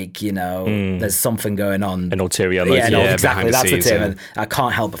 like, you know, there's something going on. An ulterior motive. Yeah, exactly. That's scenes, the term. I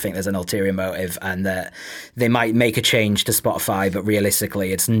can't help but think there's an ulterior motive, and that they might make a change to Spotify, but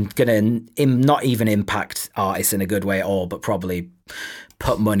realistically, it's going to not even impact artists in a good way at all, but probably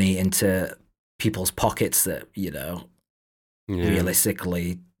put money into people's pockets that, you know,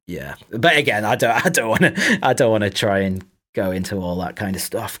 realistically, yeah. But again, I don't want to try and go into all that kind of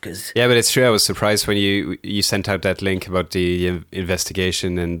stuff, because but it's true. I was surprised when you sent out that link about the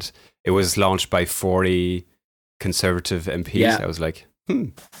investigation, and it was launched by 40 conservative MPs. Yeah. I was like,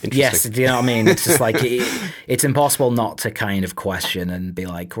 interesting. Yes, do you know what I mean? It's just like it's impossible not to kind of question and be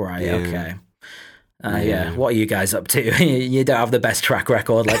like, right, okay. What are you guys up to? You don't have the best track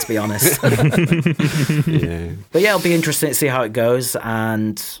record, let's be honest. But yeah, it'll be interesting to see how it goes,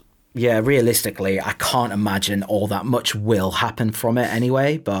 and yeah, realistically, I can't imagine all that much will happen from it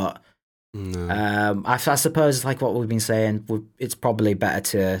anyway. But I suppose, like what we've been saying, it's probably better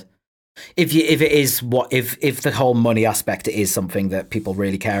to, if the whole money aspect is something that people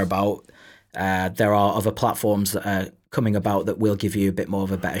really care about, there are other platforms that are coming about that will give you a bit more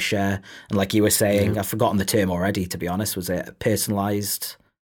of a better share. And like you were saying, I've forgotten the term already, to be honest. Was it personalized?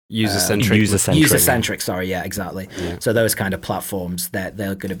 User-centric, sorry, yeah, exactly. Yeah. So those kind of platforms, they're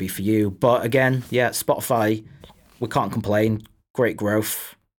going to be for you. But again, Spotify, we can't complain. Great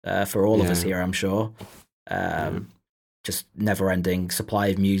growth for all of us here, I'm sure. Just never-ending supply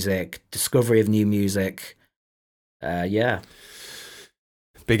of music, discovery of new music.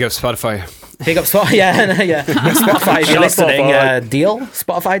 Big up Spotify. Big up Spotify, yeah. Spotify, if you're listening,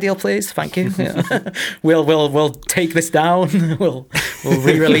 Spotify deal, please. Thank you. Yeah. We'll take this down. We'll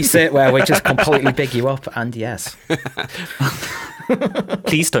re-release it where we just completely big you up. And yes,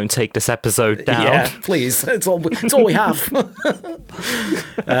 please don't take this episode down. Yeah, please. It's all we have.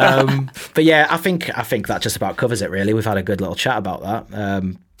 But yeah, I think that just about covers it. Really, we've had a good little chat about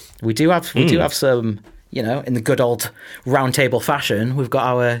that. We do have some. You know, in the good old roundtable fashion, we've got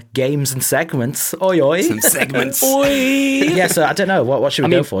our games and segments. Oi, oi. Some segments. Oi. Yeah, so I don't know. What should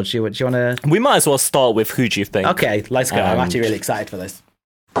we go for? Do you want to... We might as well start with Who Do You Think? Okay, let's go. I'm actually really excited for this.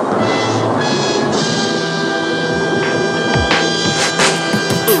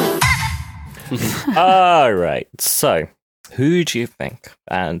 All right. So, Who Do You Think?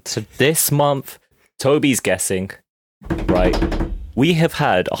 And this month, Toby's guessing, right? We have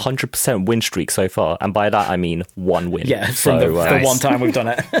had 100% win streak so far, and by that I mean one win. Yeah, from the one time we've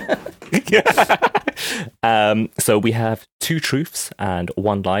done it. So we have 2 truths and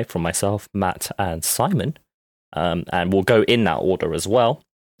 1 lie from myself, Matt, and Simon, and we'll go in that order as well.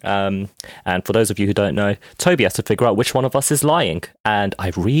 And for those of you who don't know, Toby has to figure out which one of us is lying, and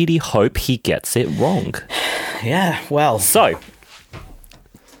I really hope he gets it wrong. Yeah, well, so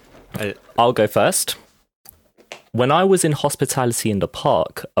I'll go first. When I was in hospitality in the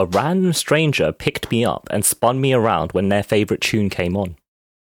park, a random stranger picked me up and spun me around when their favourite tune came on.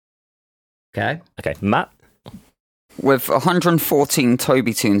 Okay, Matt? With 114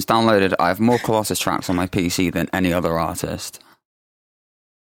 Toby tunes downloaded, I have more Colossus tracks on my PC than any other artist.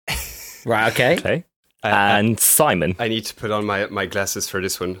 Right, okay. And Simon? I need to put on my glasses for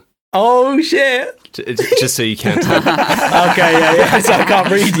this one. Oh, shit. Just so you can't tell. Okay, yeah, so I can't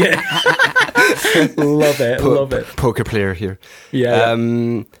read yet. Love it. Poker player here. Yeah.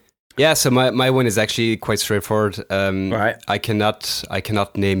 So my one is actually quite straightforward. Right. I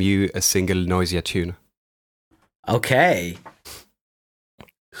cannot name you a single Noisia tune. Okay.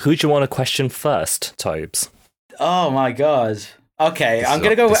 Who do you want to question first, Tobes? Oh my god. Okay, I'm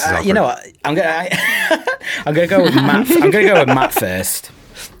gonna go. You know what? I'm gonna go with Matt. I'm gonna go with Matt first.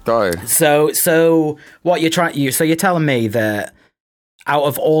 Go. So what you're telling me that out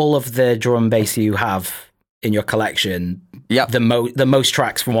of all of the drum and bass you have in your collection, Yep. the most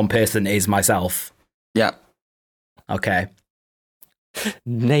tracks from one person is myself. Yep. Okay.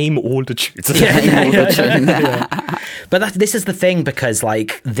 Name all the tunes. But this is the thing, because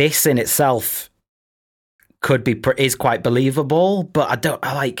like this in itself could be is quite believable, but I don't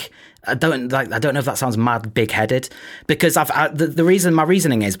know if that sounds mad big-headed, because my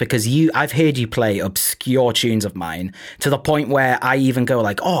reasoning is because I've heard you play obscure tunes of mine to the point where I even go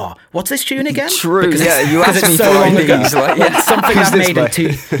like, oh, what's this tune again? True. Because you asked me so long ago. Like, something I've made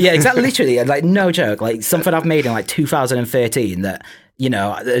exactly, literally, like no joke, like something I've made in like 2013 that, you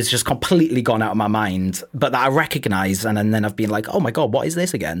know, it's just completely gone out of my mind, but that I recognize, and then I've been like, oh my God, what is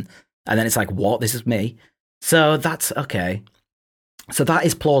this again? And then it's like, what? This is me. So that's okay. So that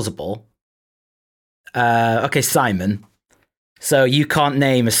is plausible. Okay, Simon. So you can't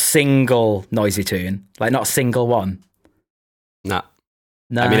name a single noisy tune? Like, not a single one? Nah.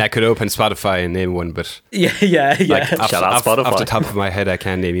 No. I mean, I could open Spotify and name one, but... Yeah. Like, off Spotify. the top of my head, I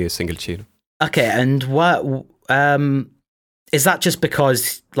can't name you a single tune. Okay, and what... is that just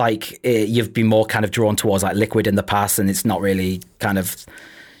because, like, you've been more kind of drawn towards, like, Liquid in the past, and it's not really kind of...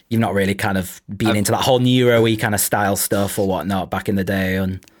 You've not really kind of been into that whole neuro-y kind of style stuff or whatnot back in the day?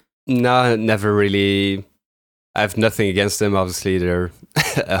 No, never really. I have nothing against them. Obviously, they're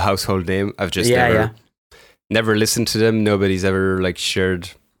a household name. I've just never listened to them. Nobody's ever like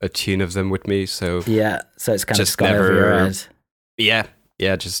shared a tune of them with me. So yeah, so it's kind of gone over your head. Yeah.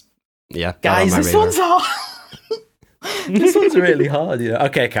 Guys, this one's hard. This one's really hard. Yeah.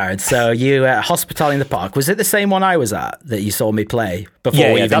 Okay, Karen. So you Hospitality in the Park. Was it the same one I was at that you saw me play before?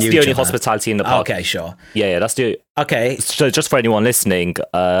 Yeah, that's the only Hospitality in the Park. Okay, sure. Yeah, that's the. Okay. So just for anyone listening,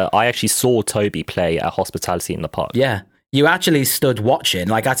 I actually saw Toby play at Hospitality in the Park. Yeah. You actually stood watching.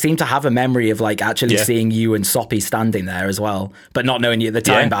 Like, I seem to have a memory of like actually seeing you and Soppy standing there as well, but not knowing you at the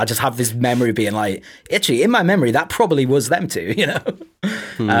time. But I just have this memory being like, actually, in my memory, that probably was them two, you know?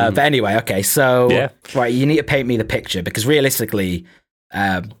 But anyway, okay. So, right, you need to paint me the picture, because realistically,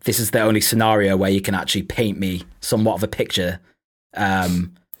 this is the only scenario where you can actually paint me somewhat of a picture.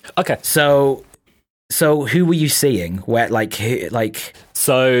 Okay. So who were you seeing? Where,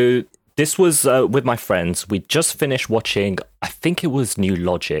 So... This was with my friends. We just finished watching, I think it was New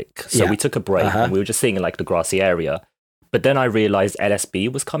Logic. So we took a break and we were just seeing in like the grassy area. But then I realized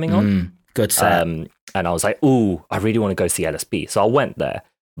LSB was coming on. Good set. And I was like, ooh, I really want to go see LSB. So I went there.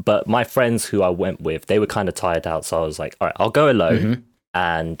 But my friends who I went with, they were kind of tired out. So I was like, all right, I'll go alone.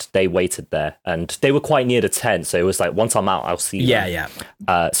 And they waited there. And they were quite near the tent. So it was like, once I'm out, I'll see them.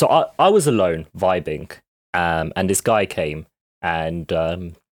 Yeah. So I was alone, vibing. And this guy came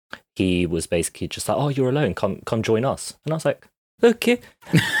and... he was basically just like, oh, you're alone, come join us. And I was like, okay.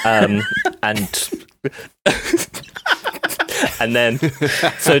 And then,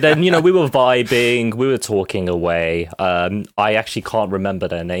 so then, you know, we were vibing, we were talking away. I actually can't remember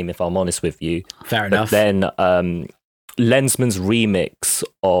their name, if I'm honest with you. Fair enough. Then Lensman's remix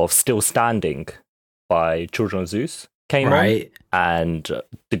of Still Standing by Children of Zeus came on. And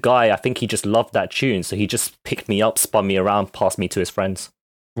the guy, I think he just loved that tune. So he just picked me up, spun me around, passed me to his friends.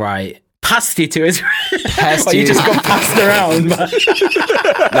 Right. Passed you to his... You just got passed around.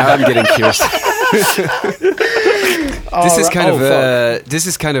 Now I'm getting curious. This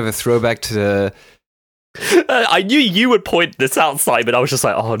is kind of a throwback to the... I knew you would point this out, Simon. I was just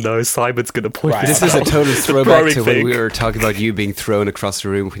like, oh no, Simon's going to point this out. This is a total throwback to when we were talking about you being thrown across the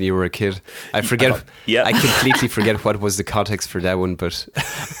room when you were a kid. I completely forget what was the context for that one, but...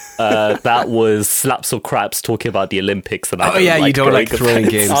 that was Slaps or Craps talking about the Olympics. And you don't like throwing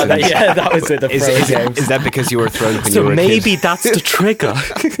games. That was it. Is that because you were thrown when you were a kid? So maybe that's the trigger.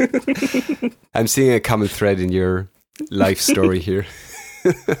 I'm seeing a common thread in your life story here.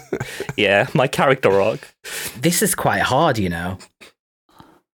 Yeah, my character arc. This is quite hard, you know.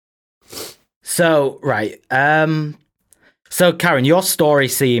 So, right. So, Karen, your story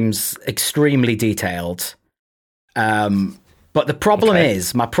seems extremely detailed. But the problem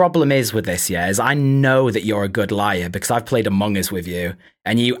my problem is with this, is I know that you're a good liar because I've played Among Us with you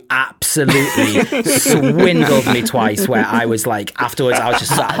and you absolutely swindled me twice where I was like, afterwards, I was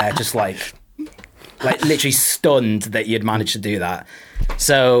just sat there just like literally stunned that you'd managed to do that.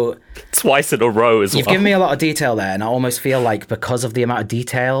 So twice in a row as well. You've given me a lot of detail there, and I almost feel like because of the amount of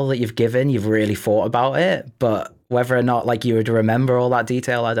detail that you've given, you've really thought about it. But whether or not like you would remember all that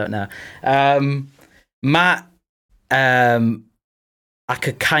detail, I don't know. Matt, I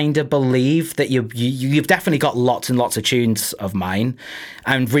could kind of believe that you've definitely got lots and lots of tunes of mine,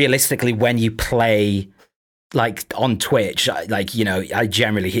 and realistically, when you play like on Twitch, like, you know, I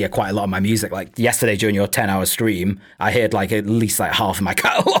generally hear quite a lot of my music. Like yesterday during your 10-hour stream, I heard like at least like half of my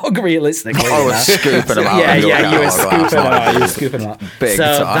catalogue realistically. I was scooping them out. Yeah, you were scooping them out. You were scooping them out. Big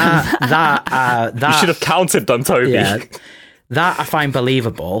time. That you should have counted them, Toby. Yeah, that I find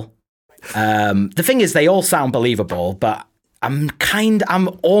believable. The thing is, they all sound believable, but I'm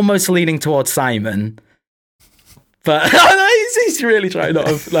almost leaning towards Simon. But he's really trying not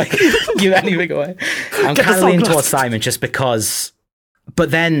to like give anything away. I'm kind of leaning towards Simon just because. But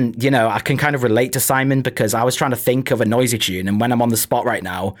then, you know, I can kind of relate to Simon because I was trying to think of a noisy tune, and when I'm on the spot right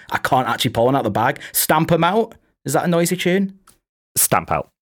now, I can't actually pull one out the bag. Stamp 'em Out. Is that a noisy tune? Stamp Out.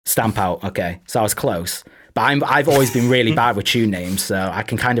 Stamp Out. Okay, so I was close. But I've always been really bad with tune names, so I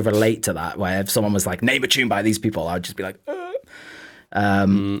can kind of relate to that. Where if someone was like, "Name a tune by these people," I'd just be like,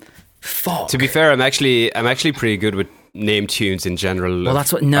 "Fuck." To be fair, I'm actually pretty good with name tunes in general. Well,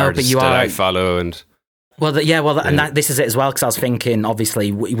 that's what. But you that are. I follow and. Well, and this is it as well. Because I was thinking,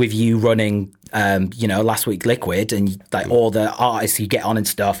 obviously, with you running, you know, last week Liquid and like all the artists you get on and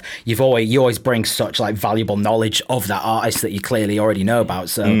stuff, you always bring such like valuable knowledge of that artist that you clearly already know about.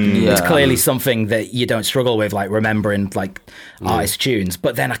 So it's clearly something that you don't struggle with, like remembering like artist tunes.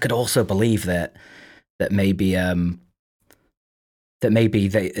 But then I could also believe that maybe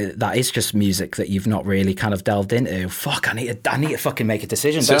that is just music that you've not really kind of delved into. Fuck, I need to fucking make a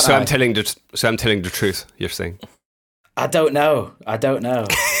decision. So I'm telling the truth. You're saying? I don't know.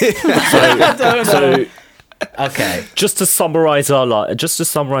 So okay. Just to summarize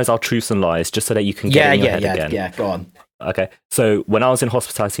our truths and lies, just so that you can get in your head again. Yeah, go on. Okay, so when I was in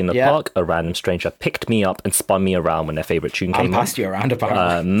hospitality in the park, a random stranger picked me up and spun me around when their favorite tune came on. I passed you around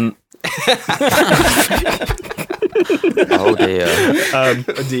apparently. Oh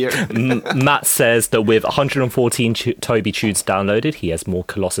dear. Matt says that with 114 Toby tunes downloaded, he has more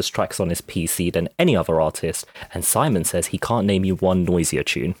Colossus tracks on his PC than any other artist. And Simon says he can't name you one noisier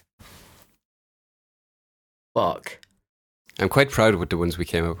tune. Fuck. I'm quite proud with the ones we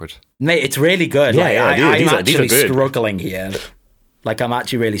came up with. Mate, it's really good. Yeah, I'm actually struggling here. Like, I'm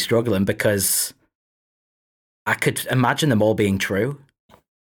actually really struggling because I could imagine them all being true.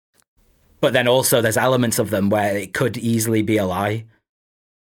 But then also there's elements of them where it could easily be a lie.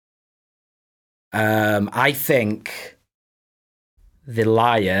 I think The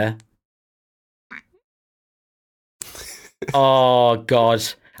Liar. Oh, God.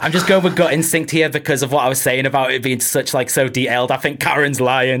 I'm just going with gut instinct here because of what I was saying about it being such like so detailed. I think Karen's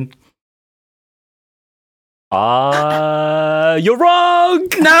lying. You're wrong!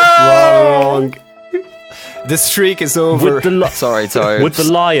 No! Wrong. The streak is over. Sorry, Toad. With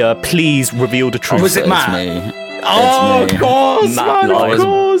The Liar, please reveal the truth. Was it Matt? It's me. Oh, It's me. of course, Matt man, lies. of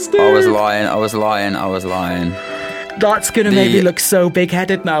course, dude. I was lying. That's going to make me look so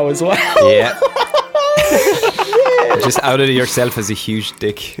big-headed now as well. Yeah. Just outed yourself as a huge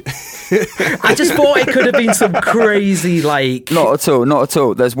dick. I just thought it could have been some crazy, like... Not at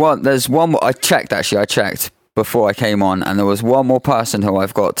all. There's one more. I checked before I came on, and there was one more person who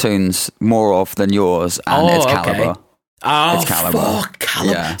I've got tunes more of than yours, and it's Caliber. Okay. Oh, It's Caliber. fuck,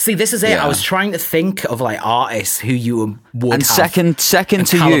 Caliber. Yeah. See, this is it. Yeah. I was trying to think of, like, artists who you would And have. second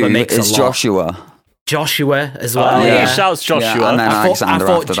to Caliber you makes a is lot. Joshua. Joshua as well. Yeah, Yeah. shouts Joshua. Yeah, and then Alexander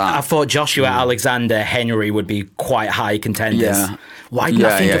after that. I thought Joshua, Alexander, Henry would be quite high contenders. Yeah. Why didn't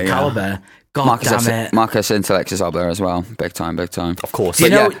I think of Caliber? God damn it. Marcus Intellect is up there as well. Big time. Of course. Do you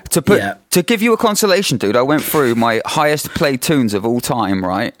know, to give you a consolation, dude, I went through my highest played tunes of all time,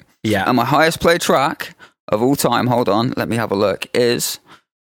 right? Yeah. And my highest played track of all time, hold on, let me have a look, is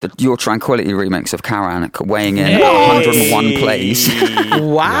Your Tranquility remix of Karan, weighing in 101 plays.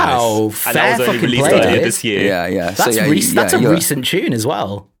 Wow. And Fair that was only fucking released play, earlier dude. this year. Yeah. That's, that's a recent tune as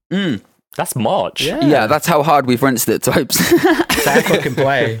well. That's March. Yeah, that's how hard we've rinsed it, Types. Fair fucking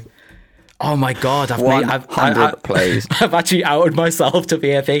play. Oh my God. I've 100 plays. I've actually outed myself to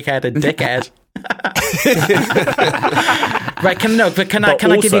be a big-headed dickhead. Right, can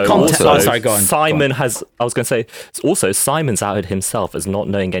I give you context? Oh, sorry, go on. Simon's outed himself as not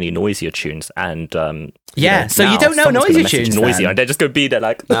knowing any noisier tunes, and so now you don't know someone's noisy gonna message tunes, noisy, then? and they're just going to be there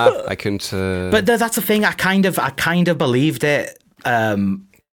like, Nah, I couldn't. But that's the thing. I kind of believed it,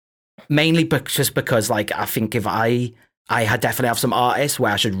 mainly just because, like, I think if I had definitely have some artists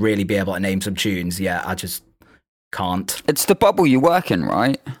where I should really be able to name some tunes. Yeah, I just can't. It's the bubble you work in,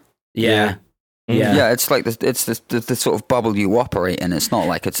 right? Yeah. Yeah, it's like it's the sort of bubble you operate in. It's not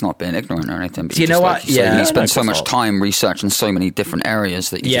like it's not being ignorant or anything. But Do you know what? You spend so much time researching so many different areas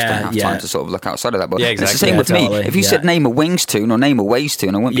that you just don't have time to sort of look outside of that. But it's the same with me. If you said name a Wings tune or name a Waves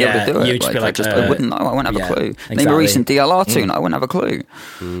tune, I wouldn't be able to do it. You'd just be like, I wouldn't know. I wouldn't have a clue. Exactly. Name a recent DLR tune, I wouldn't have a clue.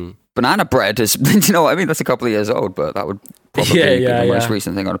 Banana bread is, do you know what I mean? That's a couple of years old, but that would probably be the most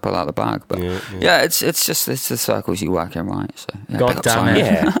recent thing I'd pull out of the bag. But it's the circles you work in, right? So, God damn it.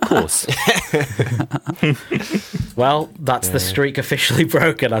 Yeah, of course. Well, that's the streak officially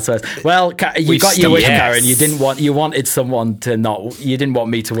broken, I suppose. Well, you got your wish, Karen. You wanted someone to not. You didn't want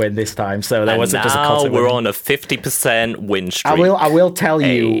me to win this time, so there wasn't just a consequence. We're on a 50% win streak. I will tell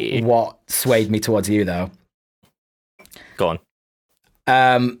you what swayed me towards you, though. Go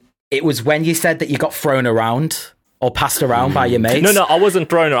on. It was when you said that you got thrown around or passed around by your mates. No, I wasn't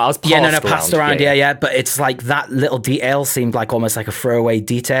thrown around. I was passed around. Yeah. But it's like that little detail seemed like almost like a throwaway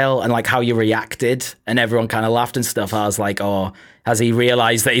detail, and like how you reacted, and everyone kind of laughed and stuff. I was like, oh, has he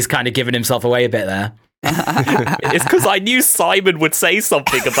realised that he's kind of given himself away a bit there? It's because I knew Simon would say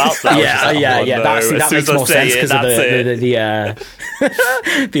something about that. That makes more sense because of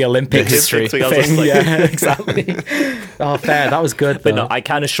the Olympic history thing. Yeah, exactly. Oh, fair. That was good. But no, I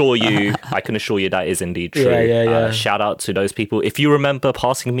can assure you that is indeed true. Yeah. Shout out to those people. If you remember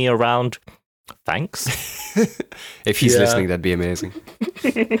passing me around, thanks. If he's listening, that'd be amazing.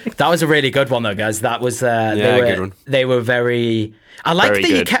 That was a really good one, though, guys. That was a good one. They were very. I like that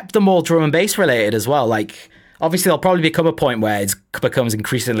you kept them all drum and bass related as well. Like, obviously, there'll probably become a point where it becomes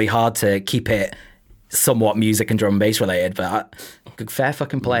increasingly hard to keep it somewhat music and drum and bass related. But fair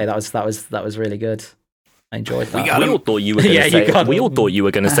fucking play. That was really good. I enjoyed that. We all thought you were going to say. We all thought you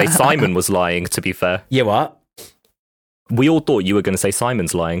were going to say Simon was lying. To be fair, you what? We all thought you were going to say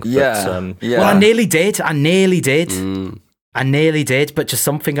Simon's lying. Yeah. Well, I nearly did. I nearly did, but just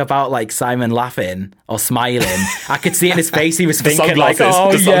something about like Simon laughing or smiling. I could see in his face he was thinking like,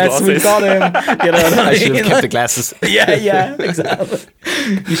 "Oh yes, we got him." You know what I should have kept the glasses. Yeah, exactly.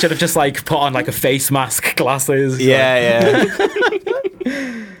 You should have just like put on like a face mask, glasses. Yeah.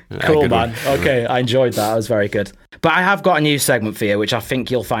 Cool, man. Okay, I enjoyed that. It was very good. But I have got a new segment for you, which I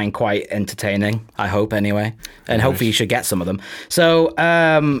think you'll find quite entertaining. I hope, anyway. And hopefully you should get some of them. So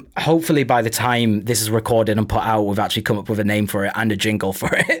hopefully by the time this is recorded and put out, we've actually come up with a name for it and a jingle for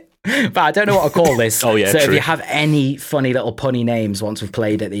it. But I don't know what to call this. So true. If you have any funny little punny names once we've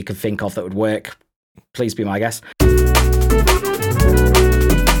played it that you can think of that would work, please be my guest. Fill in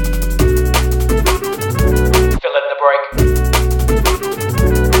the break.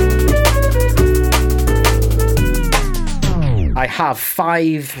 I have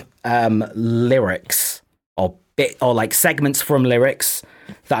 5 lyrics or like segments from lyrics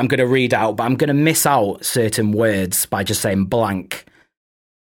that I'm going to read out, but I'm going to miss out certain words by just saying blank.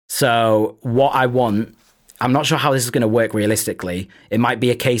 So what I want, I'm not sure how this is going to work realistically. It might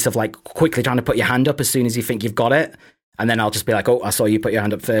be a case of like quickly trying to put your hand up as soon as you think you've got it. And then I'll just be like, oh, I saw you put your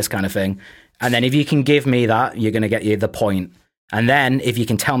hand up first kind of thing. And then if you can give me that, you're going to get you the point. And then if you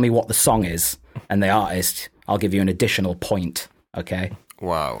can tell me what the song is and the artist, I'll give you an additional point. Okay.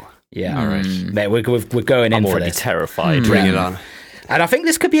 Wow. Yeah. All right. Mate, we're going in for this. I'm already terrified. Bring it on. And I think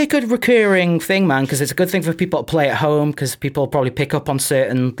this could be a good recurring thing, man, because it's a good thing for people to play at home, because people probably pick up on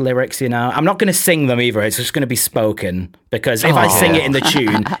certain lyrics, you know. I'm not going to sing them either. It's just going to be spoken, because if I sing it in the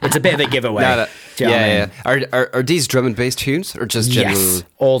tune, it's a bit of a giveaway. Are these drum and bass tunes or just general? Yes,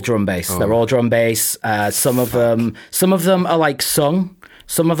 all drum bass. Oh. They're all drum bass. Some of them are like sung.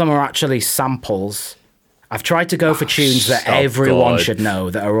 Some of them are actually samples. I've tried to go for tunes that everyone should know,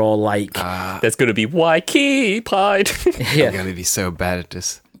 that are all like... There's going to be Wai-Kee-Pied. Yeah. I'm going to be so bad at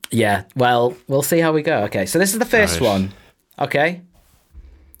this. Yeah, well, we'll see how we go. Okay, so this is the first one. Okay.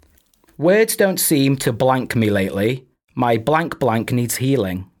 Words don't seem to blank me lately. My blank needs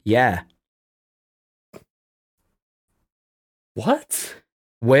healing. Yeah. What?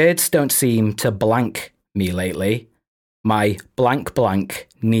 Words don't seem to blank me lately. My blank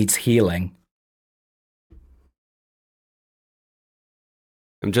needs healing.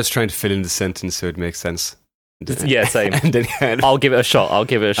 I'm just trying to fill in the sentence so it makes sense. Yeah, same. I'll give it a shot.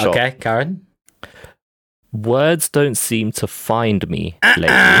 Okay, Karen? Words don't seem to find me lately.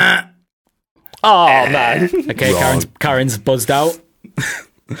 Oh, man. Okay, Karen's buzzed out.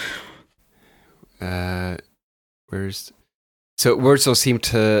 So words don't seem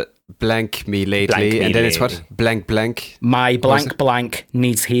to blank me lately, and then it's what? Blank. My blank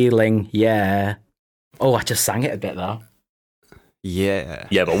needs healing, yeah. Oh, I just sang it a bit, though. Yeah.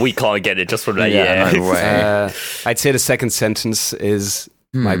 Yeah, but we can't get it just from that. Yeah. No way. I'd say the second sentence is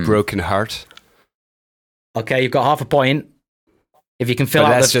my broken heart. Okay, you've got half a point. If you can fill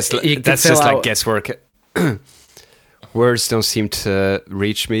out that's just like guesswork. Words don't seem to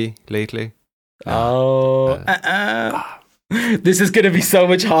reach me lately. This is going to be so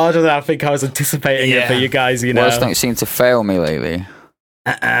much harder than I think I was anticipating it for you guys, you know. Words don't seem to fail me lately.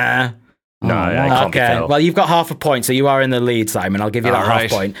 No, I can't be Okay, Phil. well, you've got half a point, so you are in the lead, Simon. I'll give you that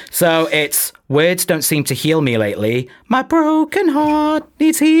half point. So it's words don't seem to heal me lately. My broken heart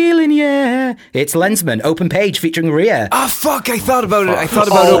needs healing, yeah. It's Lensman, Open Page featuring Rhea. Oh, fuck, I thought about it. I thought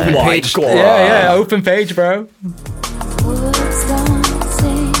about Open Page. God. Yeah, Open Page, bro. Words don't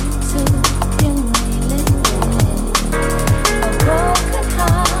seem to heal me lately. A broken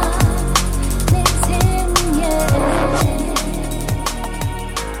heart needs healing, yeah.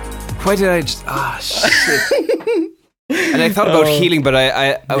 Why did I just... shit. And I thought about healing, but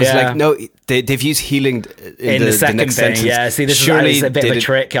I was like, no, they've used healing in the second next thing. sentence. Yeah, see, this Surely is a bit of a did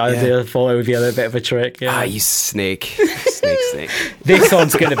trick. I'll follow with you a bit of a trick. Yeah. you snake. Snake. This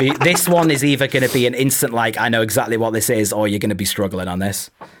one's going to be... This one is either going to be an instant, like, I know exactly what this is, or you're going to be struggling on this.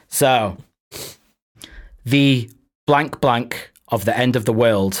 So, the blank blank of the end of the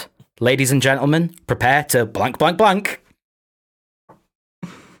world. Ladies and gentlemen, prepare to blank blank blank.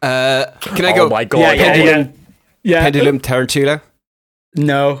 Can I go? Oh my God. Yeah. Pendulum Tarantula?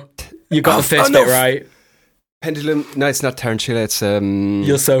 No. You got the first bit right. Pendulum... No, it's not Tarantula, it's...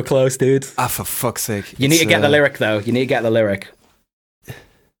 You're so close, dude. for fuck's sake. You need to get the lyric, though. You need to get the lyric.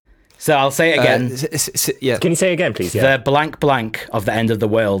 So I'll say it again. Yeah. Can you say it again, please? Yeah. The blank blank of the end of the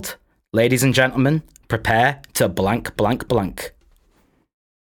world. Ladies and gentlemen, prepare to blank blank blank.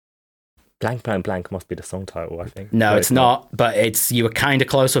 Blank, blank, blank must be the song title, I think. No, it's not. But you were kind of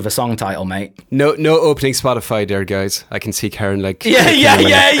close with a song title, mate. No opening Spotify there, guys. I can see Karen like... Yeah. My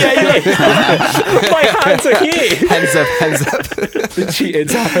hands are here. Hands up. The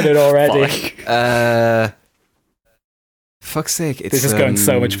cheating's happening already. Fuck's sake. This is going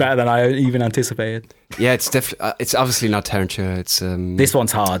so much better than I even anticipated. Yeah, it's definitely... it's obviously not Tarantula. It's... This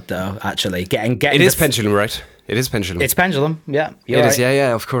one's hard, though, actually. It is Pendulum, right? It is Pendulum. It's Pendulum, yeah. It is,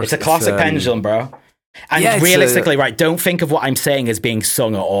 yeah, of course. It's a classic Pendulum, bro. And realistically, right, don't think of what I'm saying as being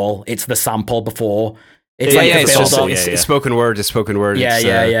sung at all. It's the sample before. It's it's just build-up. it's spoken word. It's spoken word.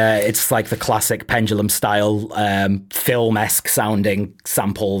 Yeah. It's like the classic Pendulum style, film-esque sounding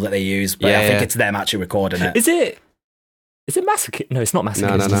sample that they use. But I think it's them actually recording it. Is it Masochist? No, it's not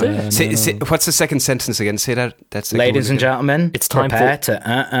Masochist, No. is it? What's the second sentence again? Say that. That's Ladies and gentlemen, it's time prepare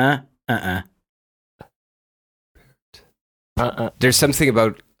to There's something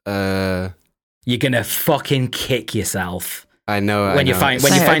about you're gonna fucking kick yourself. I know. When you find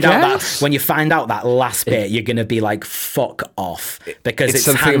out that last bit, you're gonna be like, "Fuck off," because it's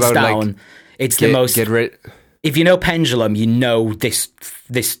hands about, down. Like, it's the most. Get rid. If you know Pendulum, you know this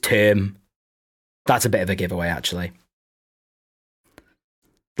term. That's a bit of a giveaway, actually.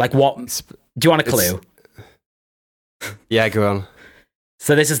 Like what? Do you want a clue? Yeah, go on.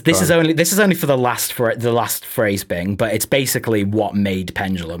 So this is only for the last phrase being, but it's basically what made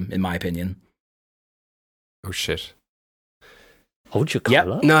Pendulum, in my opinion. Oh shit! Hold your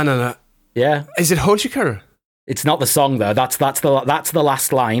colour? Yep. No. Yeah. Is it Hold Your Colour? It's not the song though. That's the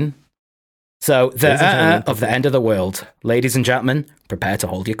last line. So the of the end of the world, ladies and gentlemen, prepare to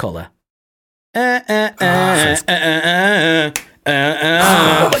hold your colour. Oh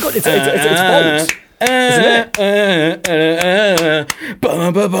my God! It's bold. Isn't it?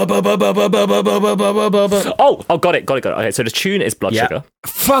 Oh, got it. Okay, so the tune is Blood Sugar.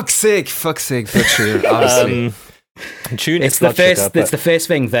 Fuck's sake, Blood Sugar. Obviously, tune it's is Blood Sugar. But... It's the first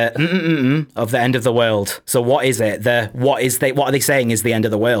thing. The of the end of the world. So what is it? What are they saying is the end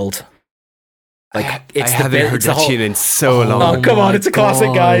of the world? Like I haven't heard that tune in so long. Oh come on, it's a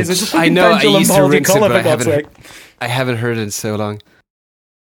classic, guys. It's I know. I used to rinse it, but I haven't heard it in so long.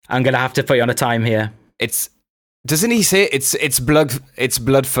 I'm gonna have to put you on a time here. Doesn't he say it's blood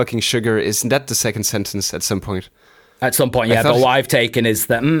fucking sugar? Isn't that the second sentence at some point? At some point, yeah. But what I've taken is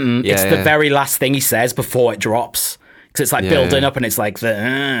that it's the very last thing he says before it drops. Because it's like building up and it's like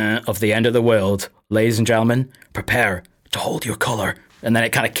the of the end of the world. Ladies and gentlemen, prepare to hold your colour. And then it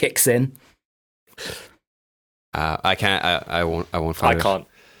kind of kicks in. I can't. I won't find it. I can't.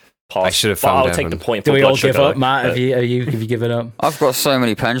 Pass. I should have found I'll take the point. Do for we all give sugar, up, Matt? Have you given up? I've got so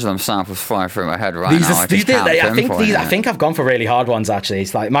many Pendulum samples flying through my head right now. I think I've gone for really hard ones. Actually,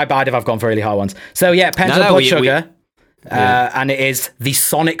 it's like my bad if I've gone for really hard ones. So yeah, Pendulum Blood Sugar, and it is the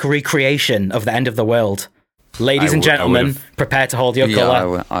sonic recreation of the end of the world. Ladies and gentlemen, prepare to hold your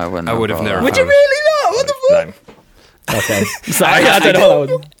colour. I would have never. Would you really not? What the fuck? No. Okay, sorry, I don't know.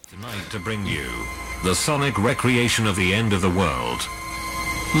 That one. Tonight to bring you the sonic recreation of the end of the world.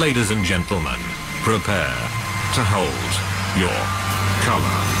 Ladies and gentlemen, prepare to hold your colour.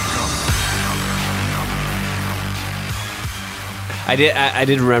 I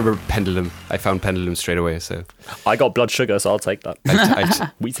did remember Pendulum. I found Pendulum straight away. So I got Blood Sugar, so I'll take that.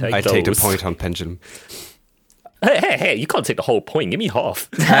 I We take take the those. point on Pendulum. Hey, you can't take the whole point. Give me half.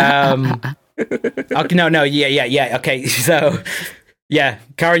 Okay, no, yeah. Okay, so yeah,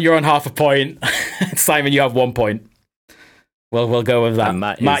 Karen, you're on half a point. Simon, you have 1 point. We'll go with that. And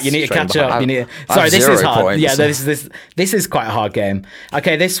Matt you need to straight catch up. behind. Sorry, this is 0 hard. points. Yeah, this is quite a hard game.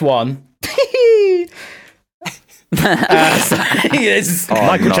 Okay, this one.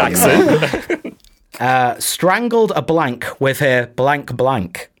 Michael no, Jackson. Strangled a blank with her blank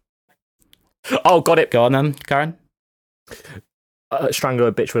blank. Oh, got it. Go on then, Karen. Strangle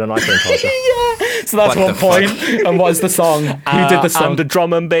a bitch with an iPhone charger. Yeah. So that's What 1 the point. And what's the song? Who did the song? I'm the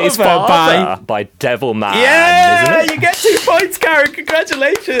drum and bass Oh, father by Devilman. Yeah, isn't it? you get 2 points, Karen.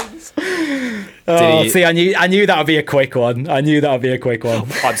 Congratulations. Oh, see, I knew that would be a quick one.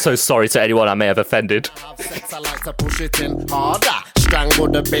 I'm so sorry to anyone I may have offended. Sex, I like to push it in harder. Strangle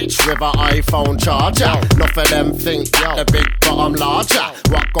the bitch with an iPhone charger. Enough of them think that the big but I'm larger.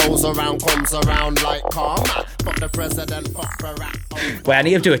 What goes around comes around like karma. Fuck the president, fuck Barack. Wait, I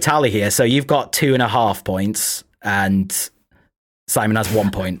need to do a tally here. So you've got 2.5 points, and Simon has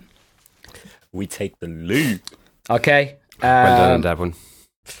 1 point. We take the loot. Okay. Well done on that one.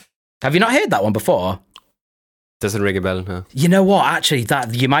 Have you not heard that one before? Doesn't ring a bell, no. You know what? Actually,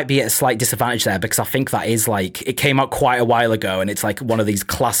 that you might be at a slight disadvantage there because I think that is like it came out quite a while ago, and it's like one of these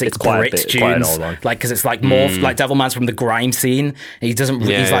classic It's quite a Brit bit- tunes. quite an old one. Like because it's like more like Devilman's from the grime scene. And he doesn't.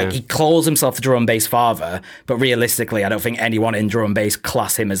 Yeah, he's like yeah. he calls himself the drum and bass father, but realistically, I don't think anyone in drum and bass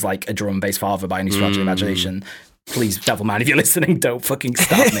class him as like a drum and bass father by any stretch of imagination. Please, Devilman, if you're listening, don't fucking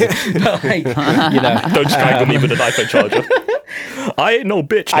stop me. But, like, you know, Don't strangle me with an iPhone charger. I ain't no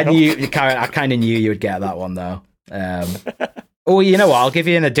bitch. I now. knew, Karen. I kind of knew you would get that one though. Oh, you know what? I'll give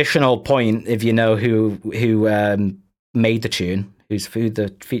you an additional point if you know who made the tune, who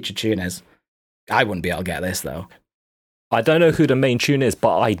the featured tune is. I wouldn't be able to get this though. I don't know who the main tune is,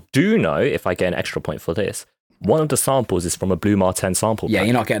 but I do know, if I get an extra point for this, one of the samples is from a Blue Martin sample Yeah, pack.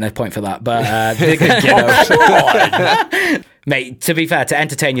 you're not getting a point for that. But you know, mate. To be fair, to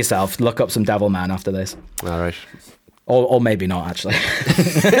entertain yourself, look up some Devilman after this, All right. or maybe not actually.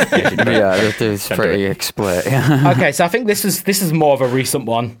 Yeah, the dude's pretty explicit. Yeah. Okay, so I think this is more of a recent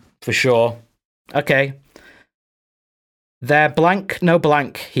one for sure. Okay, they're blank, no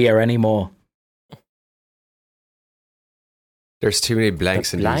blank here anymore. There's too many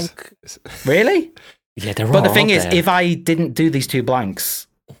blanks in Blank? these. Really? Yeah, there are. But the thing aren't is, there? if I didn't do these 2 blanks,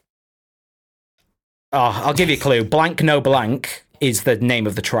 I'll give you a clue. Blank, no blank is the name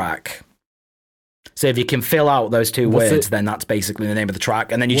of the track. So if you can fill out those 2 What's words, it? then that's basically the name of the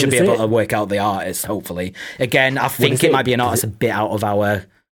track, and then you What should be is able it? to work out the artist. Hopefully, again, I is think it it? might be an Is artist a bit out of our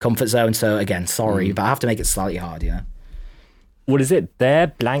comfort zone. So again, sorry, but I have to make it slightly hard. Yeah. What is it? They're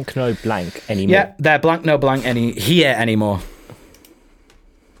blank, no blank anymore. Yeah, they're blank, no blank here anymore.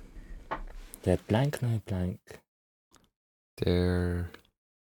 They're blank, no blank. There.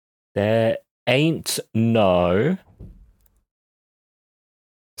 There ain't no.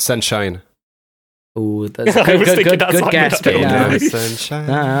 Sunshine. Ooh, that's I was thinking that's good Simon guess. Bill. Yeah. Sunshine.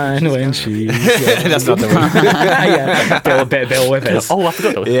 Nine when she. That's not the one. Yeah, Bill Withers. Oh, I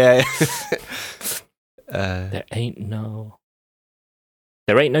forgot. Yeah. There ain't no.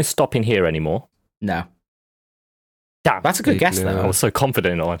 There ain't no stopping here anymore. No, Damn. that's a good guess No. I though. was so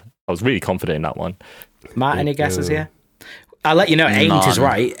confident in that one. I was really confident in that one. Matt, any Ain't guesses no. here? I'll let you know. Ain't is None.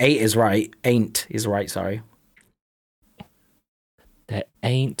 right. 8 is right. Ain't is right. Sorry. There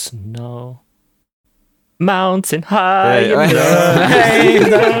ain't no mountain high. Yeah,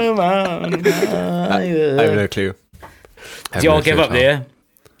 enough. I have no clue. Do you all give up there?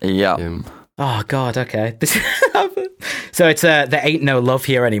 Yeah. Oh God. Okay. This so it's there ain't no love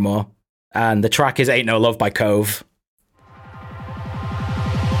here anymore, and the track is "Ain't No Love" by Cove.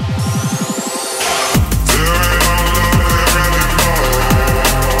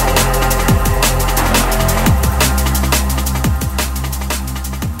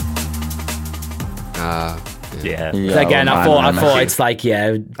 Yeah. Again, I thought it's like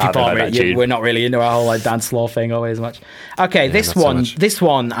people don't know aren't that really, tune. we're not really into our whole like dance floor thing always much. Okay, Yeah, this not so one, much. this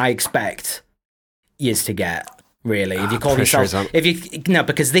one, I expect is to get really. If you call pressure yourself, is on. if you no,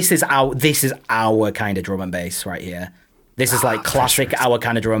 because this is our kind of drum and bass right here. This is like classic our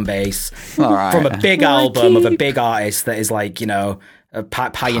kind of drum and bass All right. from a big album of a big artist that is like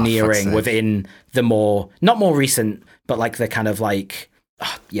pioneering sake. within the more not more recent, but like the kind of like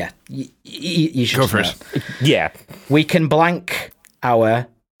you should Go just for know. it. Yeah. We can blank our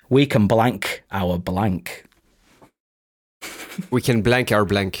blank. We can blank our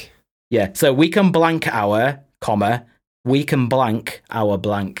blank. Yeah, so we can blank our, comma, we can blank our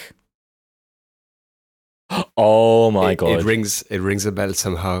blank. Oh my god! It rings a bell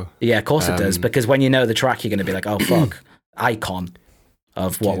somehow. Yeah, of course it does. Because when you know the track, you're going to be like, "Oh fuck, icon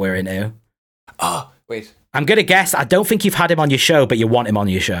of what we're into." Oh wait, I'm going to guess. I don't think you've had him on your show, but you want him on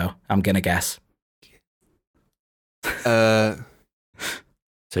your show. I'm going to guess.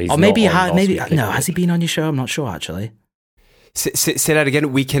 So he's Or maybe not on last maybe week, no. Has he been on your show? I'm not sure actually. say that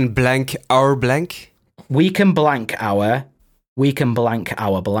again. We can blank our blank. We can blank our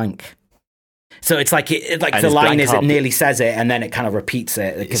blank. So it's like And the it's line blank is it up. nearly says it and then it kind of repeats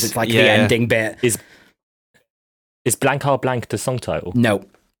it because it's like the Yeah. ending bit. Is Blank Our Blank the song title? No.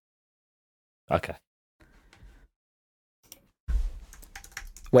 Okay.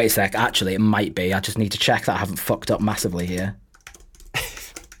 Wait a sec. Actually, it might be. I just need to check that I haven't fucked up massively here.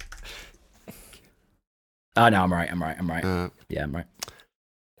 Oh no, I'm right. Yeah, I'm right.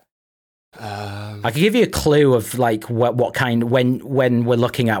 I can give you a clue of like what kind when we're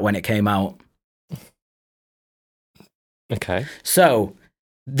looking at when it came out. Okay. So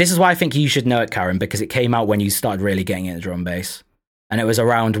this is why I think you should know it, Karen, because it came out when you started really getting into drum and bass, and it was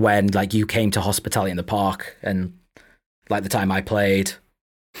around when like you came to Hospitality in the Park and like the time I played.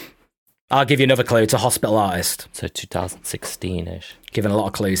 I'll give you another clue. It's a hospital artist. So 2016-ish. Giving a lot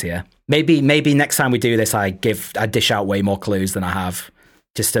of clues here. Maybe next time we do this, I dish out way more clues than I have,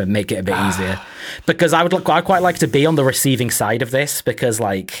 just to make it a bit easier. Because I quite like to be on the receiving side of this, because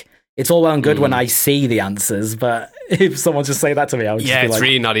like it's all well and good when I see the answers, but if someone just say that to me, I would just be It's like,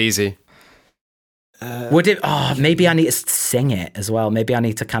 really not easy. would it? Oh, maybe I need to sing it as well. Maybe I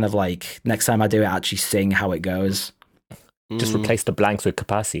need to kind of like next time I do it, actually sing how it goes. Just replace the blanks with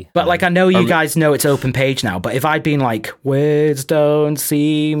Capacity. But like I know you guys know it's open page now, but if I'd been like, words don't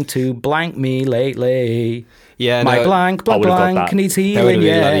seem to blank me lately. Yeah, My no, blank I would've got blank that. needs That healing. would've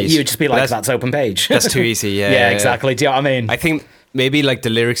been a lot Yeah, easier. you'd just be like, That's- that's open page. that's too easy. Yeah, Yeah, exactly. Do you know what I mean? I think maybe like the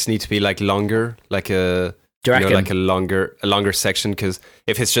lyrics need to be like longer, like a Do you reckon? like a longer section. Because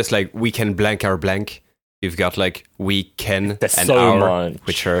if it's just like we can blank our blank, you've got like we can There's an so hour, much.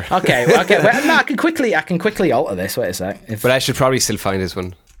 which are. Okay. Wait, no, I can quickly alter this. Wait a sec. If, But I should probably still find this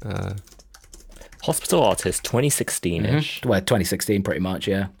one. Hospital Artist 2016-ish. well, 2016, pretty much.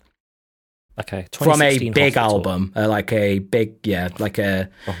 Yeah. Okay. From a 2016 big Hospital. album,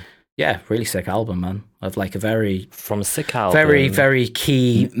 really sick album, man. Of like a very From a sick album. very, very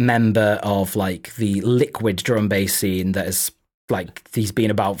key member of like the liquid drum bass scene that is like he's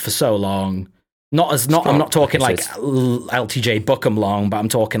been about for so long. I'm not talking like LTJ Bookham long, but I'm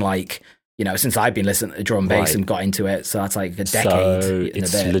talking like, you know, since I've been listening to drum bass Right. and got into it. So that's like a decade So and a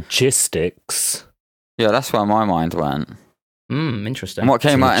it's bit. Logistics. Yeah, that's where my mind went. Interesting. And what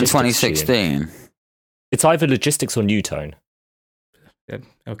came out in Logistics 2016? It's either Logistics or New Tone.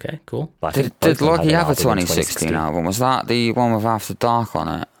 Okay, cool. But I think Did both of them Loki had an have a album in 2016 album? Was that the one with After Dark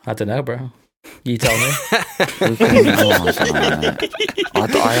on it? I don't know, bro. You tell me.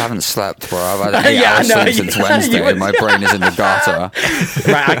 I haven't slept, bro. I've had 8 Yeah, I hours know, sleep since yeah, Wednesday. you were- My brain is in the gutter.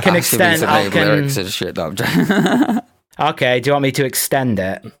 Right, I can Asking me extend. to I name can. lyrics and shit. No, Okay, do you want me to extend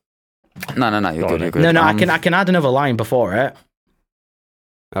it? no, you're good. You're good. No, I can add another line before it.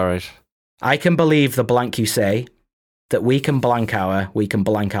 All right. I can believe the blank you say, that we can blank our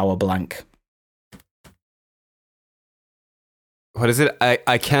blank. What is it?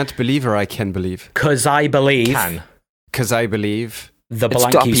 I can't believe or I can believe? Cause I believe Can. Because I believe. the It's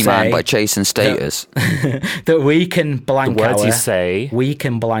blank you Duppy Man say by Jason Status. that we can The blank words our you say we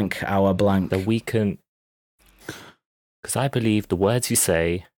can blank our blank. that we can. Because I believe the words you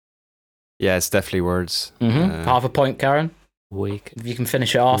say, Yeah, it's definitely words. Half a point, Karen. we If you can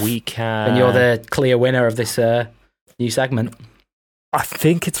finish it off, we can. then you're the clear winner of this new segment. I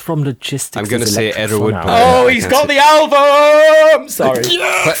think it's from Logistics. I'm gonna say Electric Edward Sun Brown. album. Oh, he's got the album! Sorry.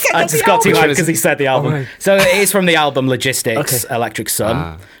 I just got too Which hyped one is because he said the Oh, album. right. So it is from the album Logistics, Okay. Electric Sun.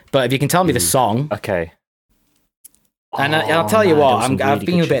 Ah. But if you can tell me the song, Okay. and I'll Oh, tell you man, what, there was some I've really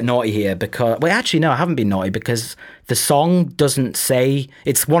been a good bit shit. naughty here because, well, actually, no, I haven't been naughty because the song doesn't say,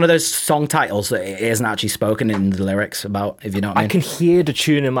 it's one of those song titles that it isn't actually spoken in the lyrics about, if you know what I I mean. can hear the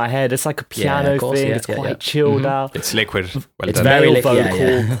tune in my head. It's like a Yeah, piano of course, thing. yeah, It's yeah, quite yeah. chilled out. It's liquid. Well It's done. very Male liquid, vocal,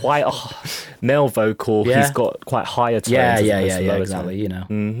 yeah. quite male vocal. Yeah. He's got quite higher tones. Yeah, as yeah, opposed yeah, to yeah, lower exactly, you know.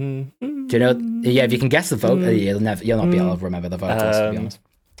 tones. Do you know, yeah, if you can guess the vocal, you'll not be able to remember the vocals, to be honest.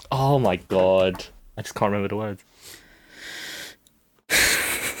 Oh my god, I just can't remember the words.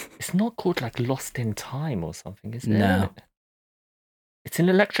 It's not called like Lost in Time or something, is it? No. It's in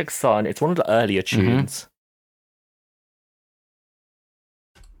Electric Sun. It's one of the earlier tunes.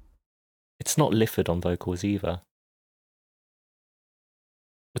 It's not Lifford on vocals either.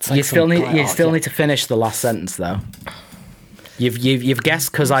 It's like You still some need guy- need to finish the last sentence though. You've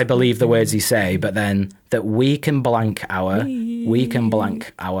guessed because I believe the words you say, but then that we can blank our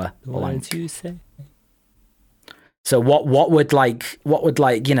blank. Words you say. So what would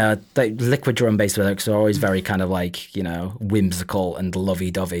the Liquid drum bass lyrics are always very kind of like, whimsical and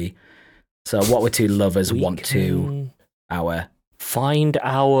lovey-dovey. So what would two lovers want to find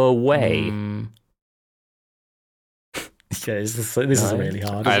our way? Yeah, this is really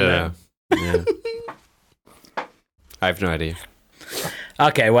hard. I don't know. Yeah. I have no idea.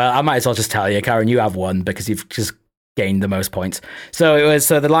 Okay, well, I might as well just tell you, Karen, you have one because you've just gained the most points. So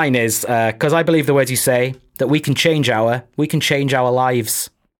the line is, because I believe the words you say, that we can change our lives.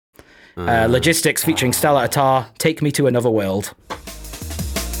 Logistics featuring Stella Attar, Take Me to Another World.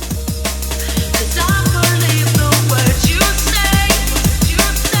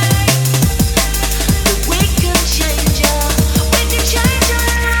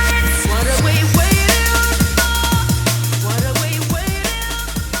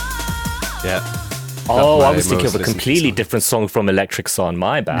 Oh, I was thinking of a completely different song from Electric Sun.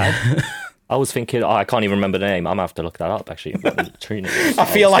 My bad. I was thinking, I can't even remember the name. I'm going to have to look that up, actually. I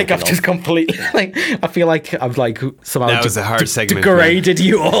feel like I've just completely, I feel like I've somehow that was a hard segment, degraded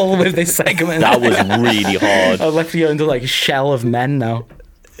you all with this segment. That was really hard. I left you into a shell of men now.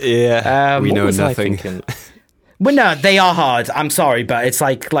 Yeah, we know nothing. Well, no, they are hard. I'm sorry, but it's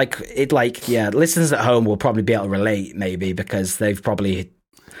listeners at home will probably be able to relate, maybe, because they've probably...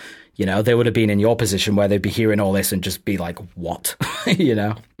 they would have been in your position where they'd be hearing all this and just be like, what?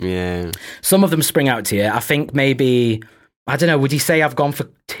 Yeah. Some of them spring out to you. I think maybe, I don't know, would you say I've gone for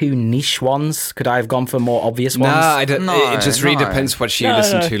two niche ones? Could I have gone for more obvious ones? No, I don't. It just really depends what you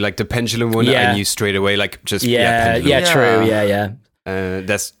listen to. Like the Pendulum one, I knew straight away, Pendulum. True, yeah.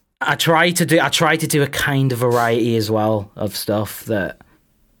 That's... I try to do a kind of variety as well of stuff that,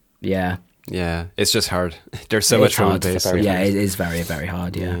 yeah. Yeah, it's just hard. There's so much wrong with this. Yeah, it is very, very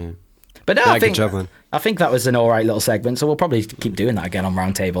hard, yeah. But no, good job, man. I think that was an all right little segment, so we'll probably keep doing that again on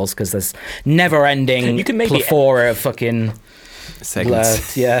roundtables because there's never-ending plethora of fucking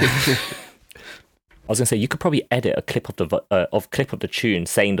segments. Yeah. I was going to say, you could probably edit a clip of the tune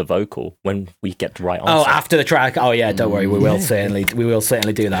saying the vocal when we get the right answer. Oh, after the track. Oh yeah, don't worry, we will certainly do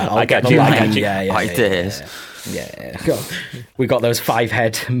that. I get you. Yeah. We got those 5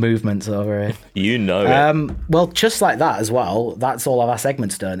 head movements over it. It. Well, just like that as well. That's all of our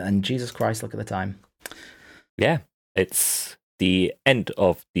segments done. And Jesus Christ, look at the time. Yeah, it's the end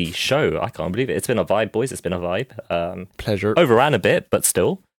of the show. I can't believe it. It's been a vibe, boys. It's been a vibe. Pleasure. Overran a bit, but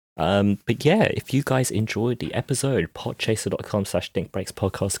still. But yeah, if you guys enjoyed the episode, podchaser.com/thinkbreaks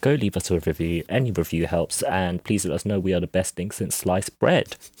podcast, go leave us a review. Any review helps, and please let us know we are the best thing since sliced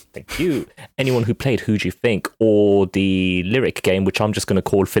bread. Thank you. Anyone who played Who Do You Think or the lyric game, which I'm just going to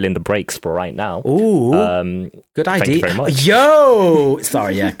call Fill in the Breaks for right now. Ooh, good idea. Thank you very much. Yo!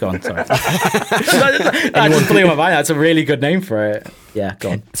 Sorry, yeah, go on, sorry. I just blew my mind. That's a really good name for it. Yeah,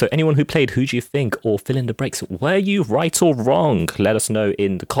 go on. So anyone who played Who Do You Think or Fill in the Breaks, were you right or wrong? Let us know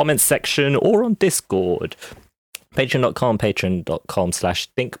in the comments section or on Discord.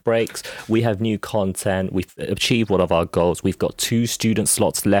 patreon.com/thinkbreaks. We have new content. We've achieved one of our goals. We've got 2 student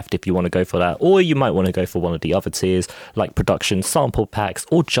slots left if you want to go for that, or you might want to go for one of the other tiers like production, sample packs,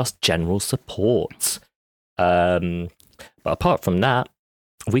 or just general support. But apart from that,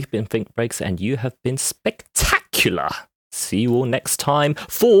 we've been Think Breaks and you have been spectacular. See you all next time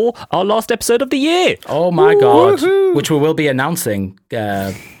for our last episode of the year. Oh my God. Which we will be announcing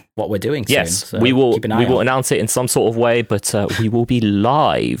what we're doing soon. Yes, so we will. Keep an eye we will out. announce it in some sort of way, but we will be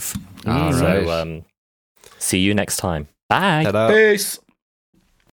live. All right. So see you next time. Bye. Ta-da. Peace.